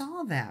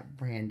saw that,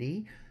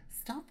 Brandy.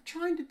 Stop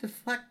trying to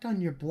deflect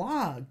on your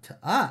blog to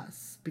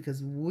us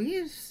because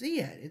we see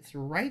it. It's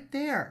right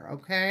there,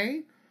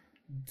 okay?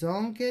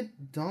 Don't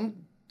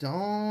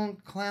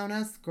clown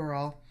us,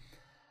 girl.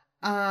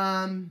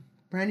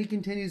 Brandy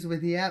continues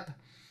with, yep.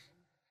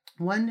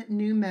 One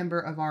new member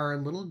of our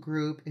little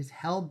group is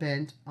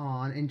hell-bent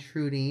on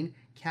intruding,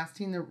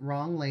 casting the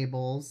wrong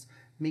labels,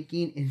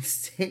 making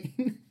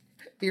insane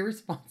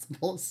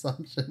irresponsible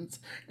assumptions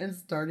and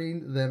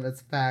starting them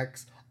as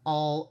facts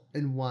all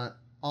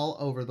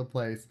over the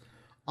place.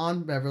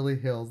 On Beverly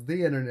Hills,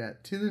 the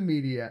internet, to the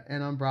media,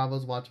 and on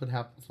Bravo's Watch What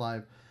Happens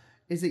Live.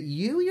 Is it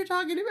you're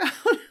talking about?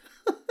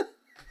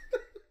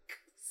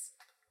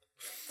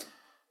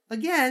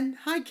 Again,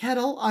 hi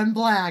Kettle, I'm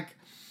black.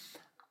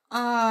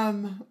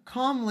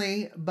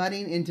 Calmly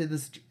butting into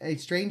a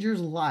stranger's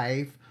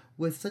life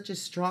with such a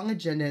strong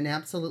agenda and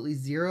absolutely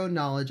zero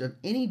knowledge of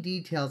any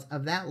details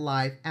of that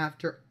life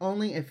after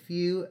only a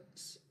few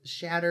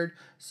shattered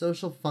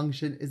social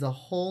function is a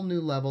whole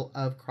new level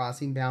of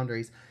crossing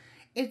boundaries.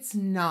 It's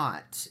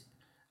not.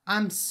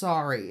 I'm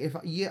sorry. If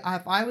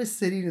I was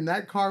sitting in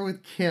that car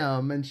with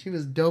Kim and she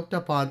was doped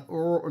up on,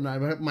 and I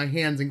put my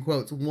hands in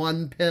quotes,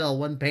 one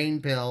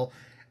pain pill,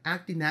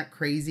 acting that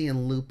crazy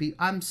and loopy,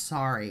 I'm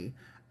sorry.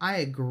 I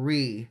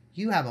agree.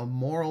 You have a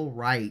moral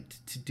right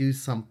to do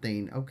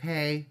something,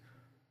 okay?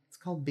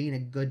 Called being a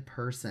good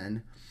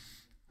person.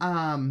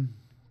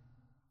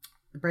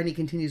 Brandy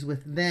continues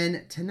with,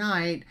 then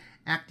tonight,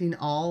 acting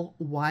all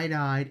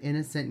wide-eyed,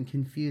 innocent, and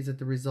confused at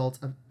the results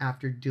of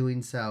after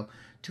doing so.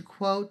 To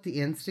quote the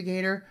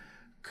instigator,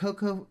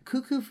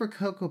 cuckoo for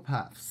Cocoa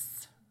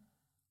Puffs.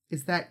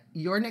 Is that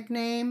your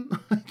nickname?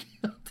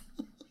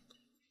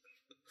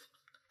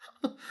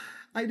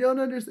 I don't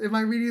understand. Am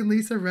I reading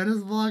Lisa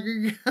Rinna's blog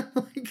again?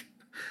 Like,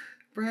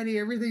 Brandy,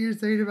 everything you're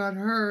saying about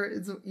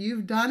her,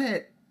 you've done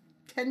it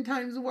 10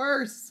 times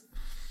worse.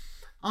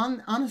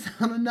 On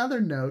another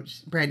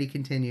note, Brandy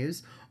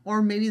continues,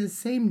 or maybe the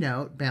same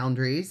note,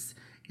 boundaries,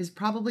 is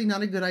probably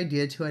not a good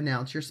idea to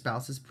announce your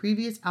spouse's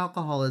previous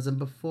alcoholism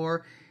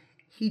before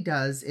he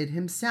does it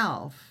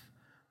himself.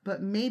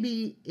 But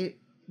maybe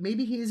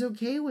he is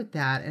okay with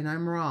that and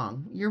I'm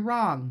wrong. You're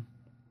wrong.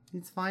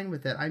 He's fine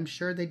with it. I'm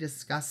sure they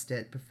discussed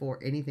it before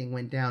anything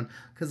went down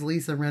because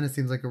Lisa Rinna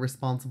seems like a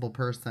responsible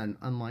person,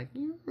 unlike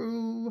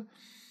you.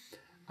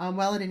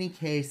 Well, in any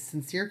case,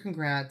 sincere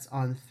congrats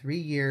on 3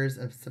 years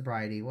of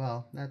sobriety.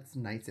 Well, that's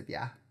nice of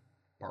ya,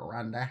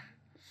 Brenda.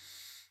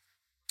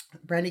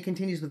 Brandy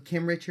continues with,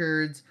 Kim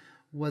Richards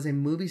was a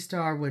movie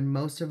star when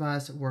most of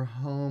us were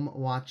home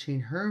watching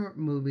her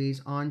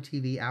movies on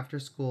TV after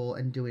school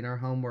and doing our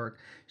homework.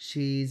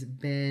 She's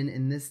been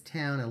in this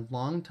town a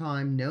long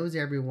time, knows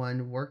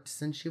everyone, worked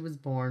since she was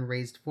born,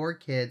 raised 4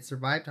 kids,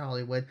 survived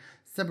Hollywood,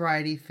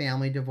 sobriety,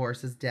 family,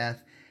 divorces,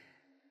 death,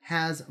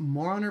 has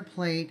more on her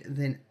plate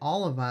than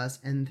all of us,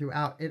 and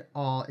throughout it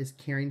all is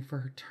caring for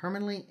her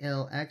terminally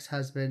ill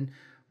ex-husband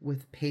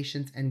with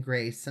patience and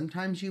grace.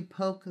 Sometimes you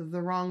poke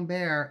the wrong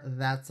bear,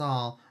 that's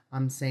all.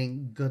 I'm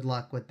saying good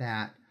luck with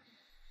that.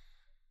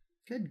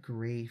 Good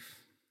grief.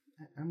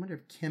 I wonder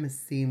if Kim has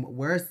seen what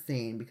we're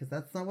seeing, because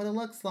that's not what it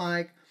looks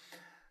like.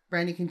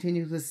 Brandy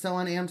continues with, so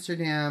in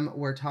Amsterdam,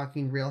 we're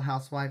talking Real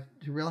Housewife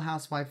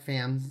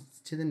fans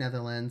to the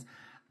Netherlands.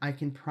 I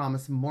can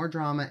promise more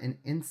drama and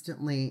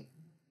insanity,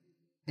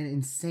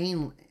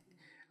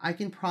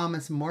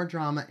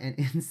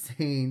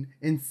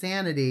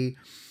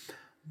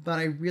 but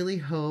I really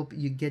hope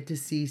you get to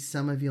see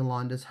some of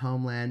Yolanda's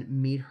homeland,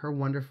 meet her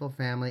wonderful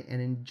family,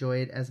 and enjoy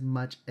it as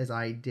much as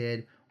I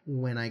did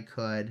when I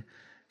could.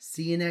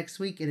 See you next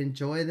week and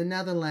enjoy the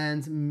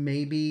Netherlands.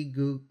 Maybe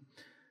Google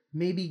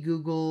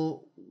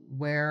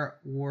where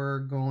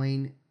we're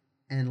going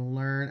and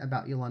learn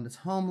about Yolanda's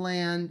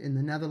homeland in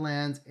the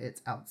Netherlands.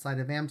 It's outside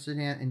of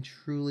Amsterdam and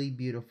truly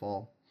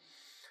beautiful.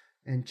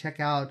 And check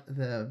out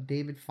the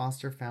David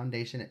Foster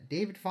Foundation at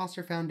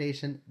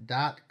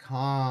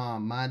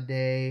davidfosterfoundation.com. My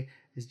day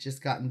has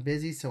just gotten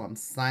busy, so I'm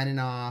signing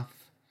off.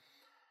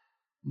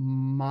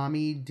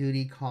 Mommy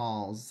duty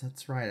calls.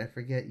 That's right. I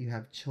forget you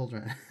have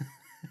children.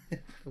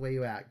 The way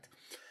you act.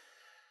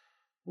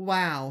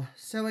 Wow.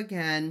 So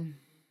again,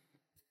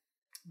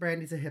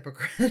 Brandy's a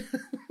hypocrite.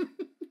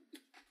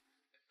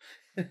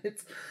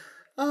 It's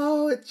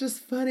just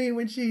funny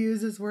when she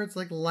uses words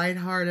like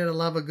lighthearted. I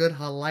love a good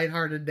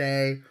lighthearted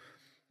day.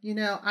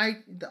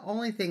 The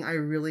only thing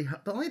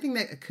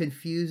that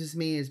confuses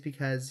me is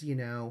because, we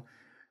know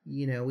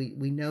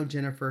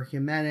Jennifer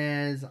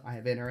Jimenez. I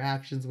have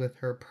interactions with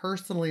her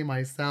personally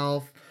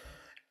myself.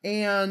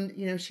 And,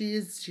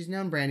 she's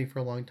known Brandy for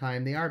a long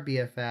time. They are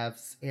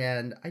BFFs.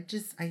 And I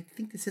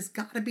think this has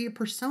got to be a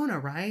persona,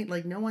 right?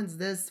 Like, no one's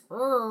this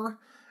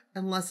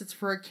unless it's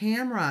for a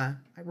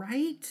camera,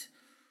 right?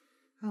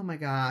 Oh my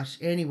gosh.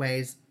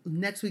 Anyways,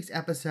 next week's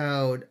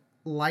episode,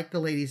 like the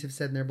ladies have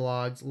said in their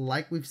blogs,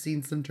 like we've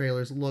seen some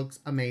trailers,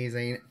 looks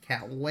amazing.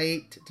 Can't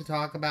wait to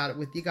talk about it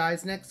with you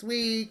guys next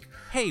week.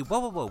 Hey,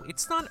 whoa.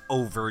 It's not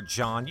over,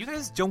 John. You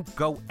guys don't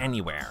go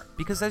anywhere.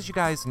 Because as you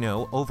guys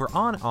know, over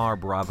on our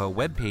Bravo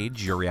webpage,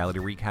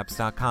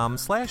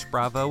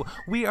 yourrealityrecaps.com/Bravo,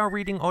 we are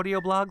reading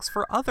audio blogs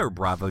for other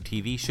Bravo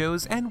TV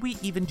shows, and we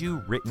even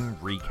do written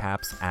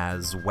recaps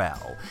as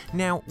well.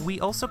 Now, we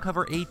also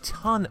cover a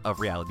ton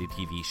of reality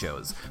TV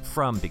shows,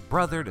 from Big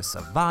Brother to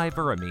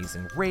Survivor,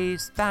 Amazing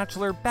Race, Bachelor,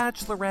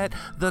 Bachelorette,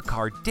 The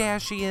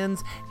Kardashians,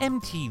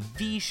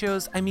 MTV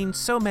shows. I mean,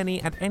 so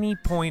many. At any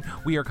point,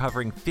 we are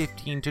covering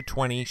 15 to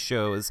 20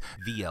 shows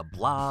via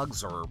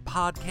blogs or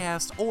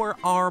podcasts, or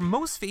our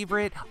most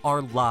favorite,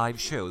 our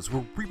live shows,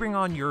 where we bring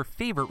on your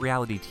favorite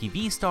reality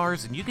TV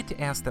stars and you get to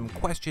ask them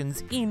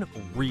questions in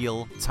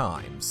real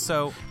time.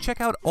 So check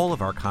out all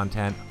of our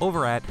content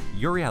over at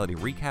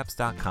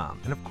yourrealityrecaps.com.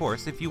 And of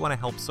course, if you want to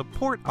help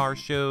support our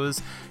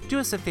shows, do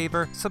us a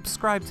favor,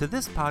 subscribe to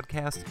this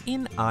podcast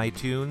in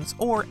iTunes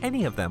or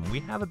any of them. We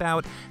have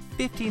about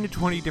 15 to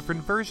 20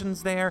 different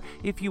versions there.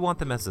 If you want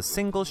them as a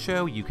single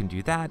show, you can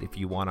do that. If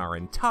you want our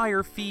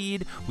entire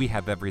feed, we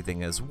have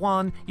everything as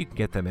one. You can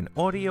get them in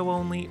audio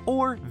only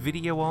or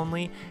video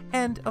only.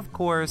 And of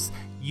course,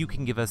 you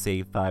can give us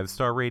a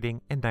 5-star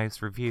rating and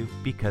nice review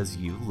because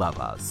you love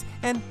us.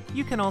 And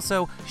you can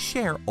also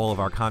share all of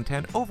our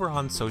content over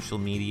on social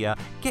media.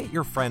 Get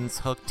your friends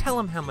hooked, tell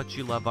them how much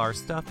you love our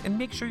stuff, and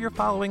make sure you're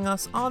following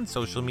us on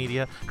social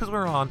media because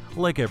we're on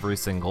like every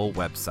single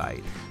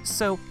website.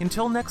 So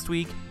until next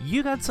week,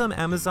 you got some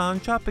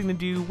Amazon shopping to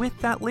do with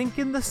that link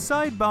in the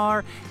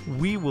sidebar.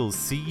 We will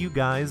see you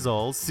guys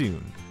all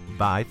soon.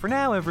 Bye for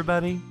now,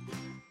 everybody.